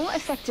 making them more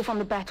effective on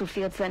the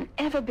battlefield than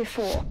ever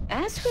before.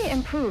 As we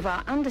improve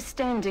our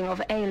understanding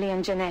of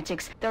alien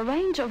genetics, the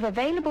range of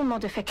available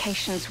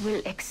modifications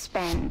will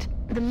expand.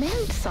 The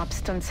meld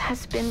substance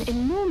has been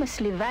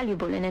enormously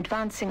valuable in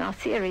advancing our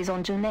theories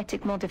on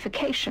genetic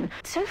modification.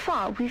 So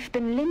far, we've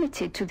been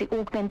limited to the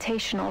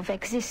augmentation of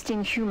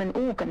existing human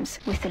organs.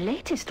 With the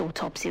latest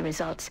autopsy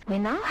results, we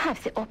now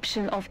have the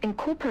option of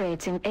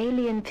incorporating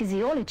alien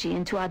physiology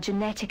into our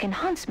genetic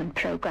enhancement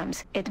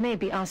programs. It may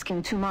be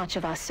asking too much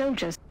of our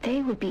soldiers.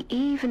 They will be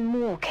even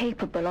more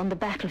capable on the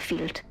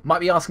battlefield. Might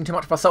be asking too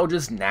much of our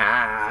soldiers.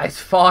 Nah, it's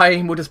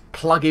fine. We'll just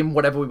plug in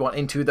whatever we want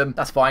into them.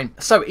 That's fine.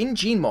 So in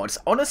gene mods,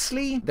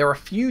 honestly, there are a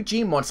few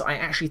gene mods I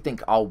actually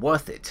think are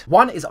worth it.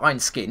 One is Iron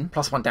Skin,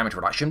 +1 damage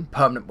reduction,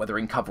 permanent whether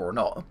in cover or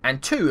not.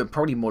 And 2, and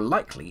probably more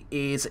likely,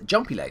 is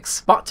Jumpy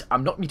Legs. But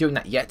I'm not going to be doing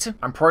that yet.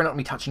 I'm probably not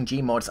going to be touching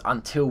G-mods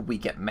until we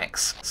get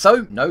mechs.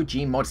 So, no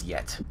G-mods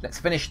yet. Let's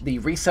finish the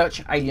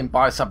research alien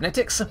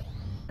biocybernetics.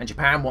 And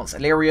Japan wants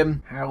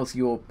Illyrium. How's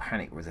your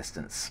panic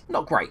resistance?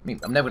 Not great. I mean,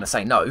 I'm never going to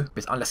say no,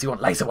 but unless you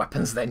want laser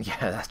weapons, then yeah,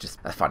 that's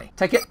funny.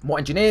 Take it. More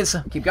engineers.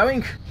 Keep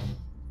going.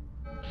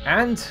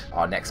 And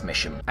our next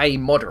mission, a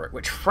moderate,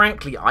 which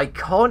frankly I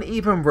can't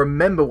even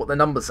remember what the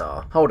numbers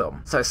are. Hold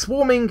on. So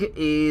swarming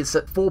is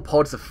 4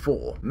 pods of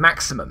 4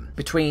 maximum,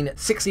 between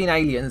 16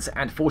 aliens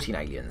and 14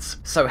 aliens.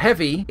 So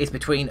heavy is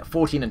between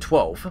 14 and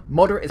 12.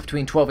 Moderate is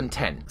between 12 and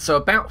 10. So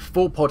about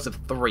 4 pods of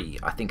 3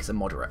 I think is a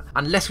moderate.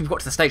 Unless we've got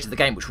to the stage of the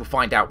game, which we'll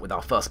find out with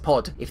our first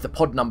pod, if the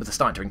pod numbers are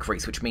starting to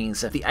increase, which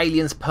means the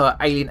aliens per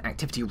alien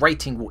activity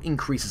rating will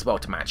increase as well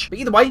to match. But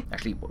either way,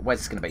 actually, where's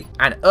this going to be?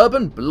 An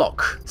urban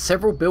block.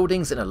 Several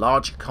buildings in a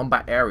large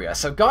combat area.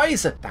 So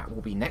guys, that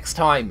will be next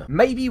time.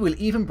 Maybe we'll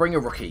even bring a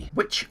rookie.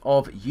 Which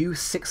of you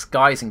 6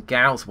 guys and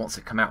gals wants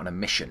to come out on a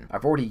mission?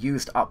 I've already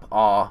used up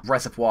our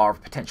reservoir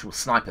of potential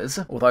snipers,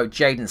 although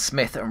Jaden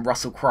Smith and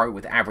Russell Crowe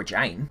with average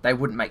aim, they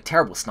wouldn't make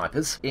terrible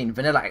snipers. In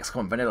vanilla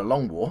XCOM, vanilla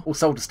Long War, all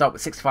soldiers start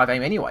with 65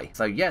 aim anyway,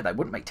 so yeah, they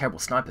wouldn't make terrible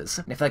snipers.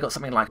 And if they got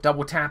something like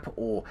double tap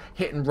or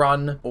hit and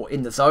run or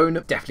in the zone,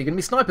 definitely gonna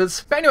be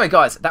snipers. But anyway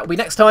guys, that will be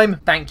next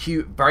time. Thank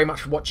you very much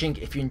for watching.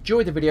 If you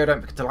enjoyed the video,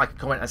 don't forget to like,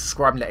 comment and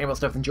subscribe and let everyone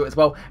else know if you enjoy it as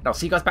well. And I'll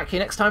see you guys back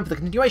here next time for the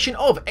continuation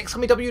of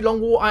XCOM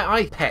Long War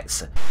II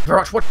Pets. Very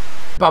much watch.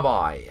 Bye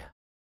bye.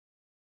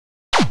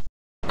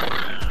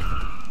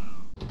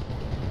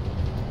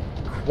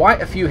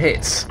 Quite a few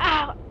hits.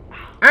 Ow.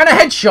 And a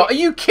headshot. Are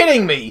you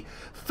kidding me?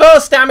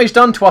 First damage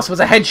done to us was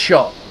a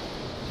headshot.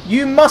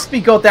 You must be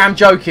goddamn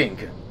joking.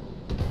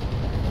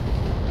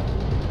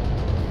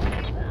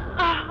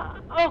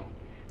 Oh.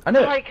 I knew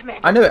it. Sorry,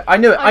 Commander. I knew it. I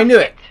knew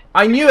it.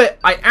 I knew it.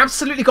 I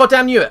absolutely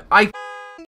goddamn knew it.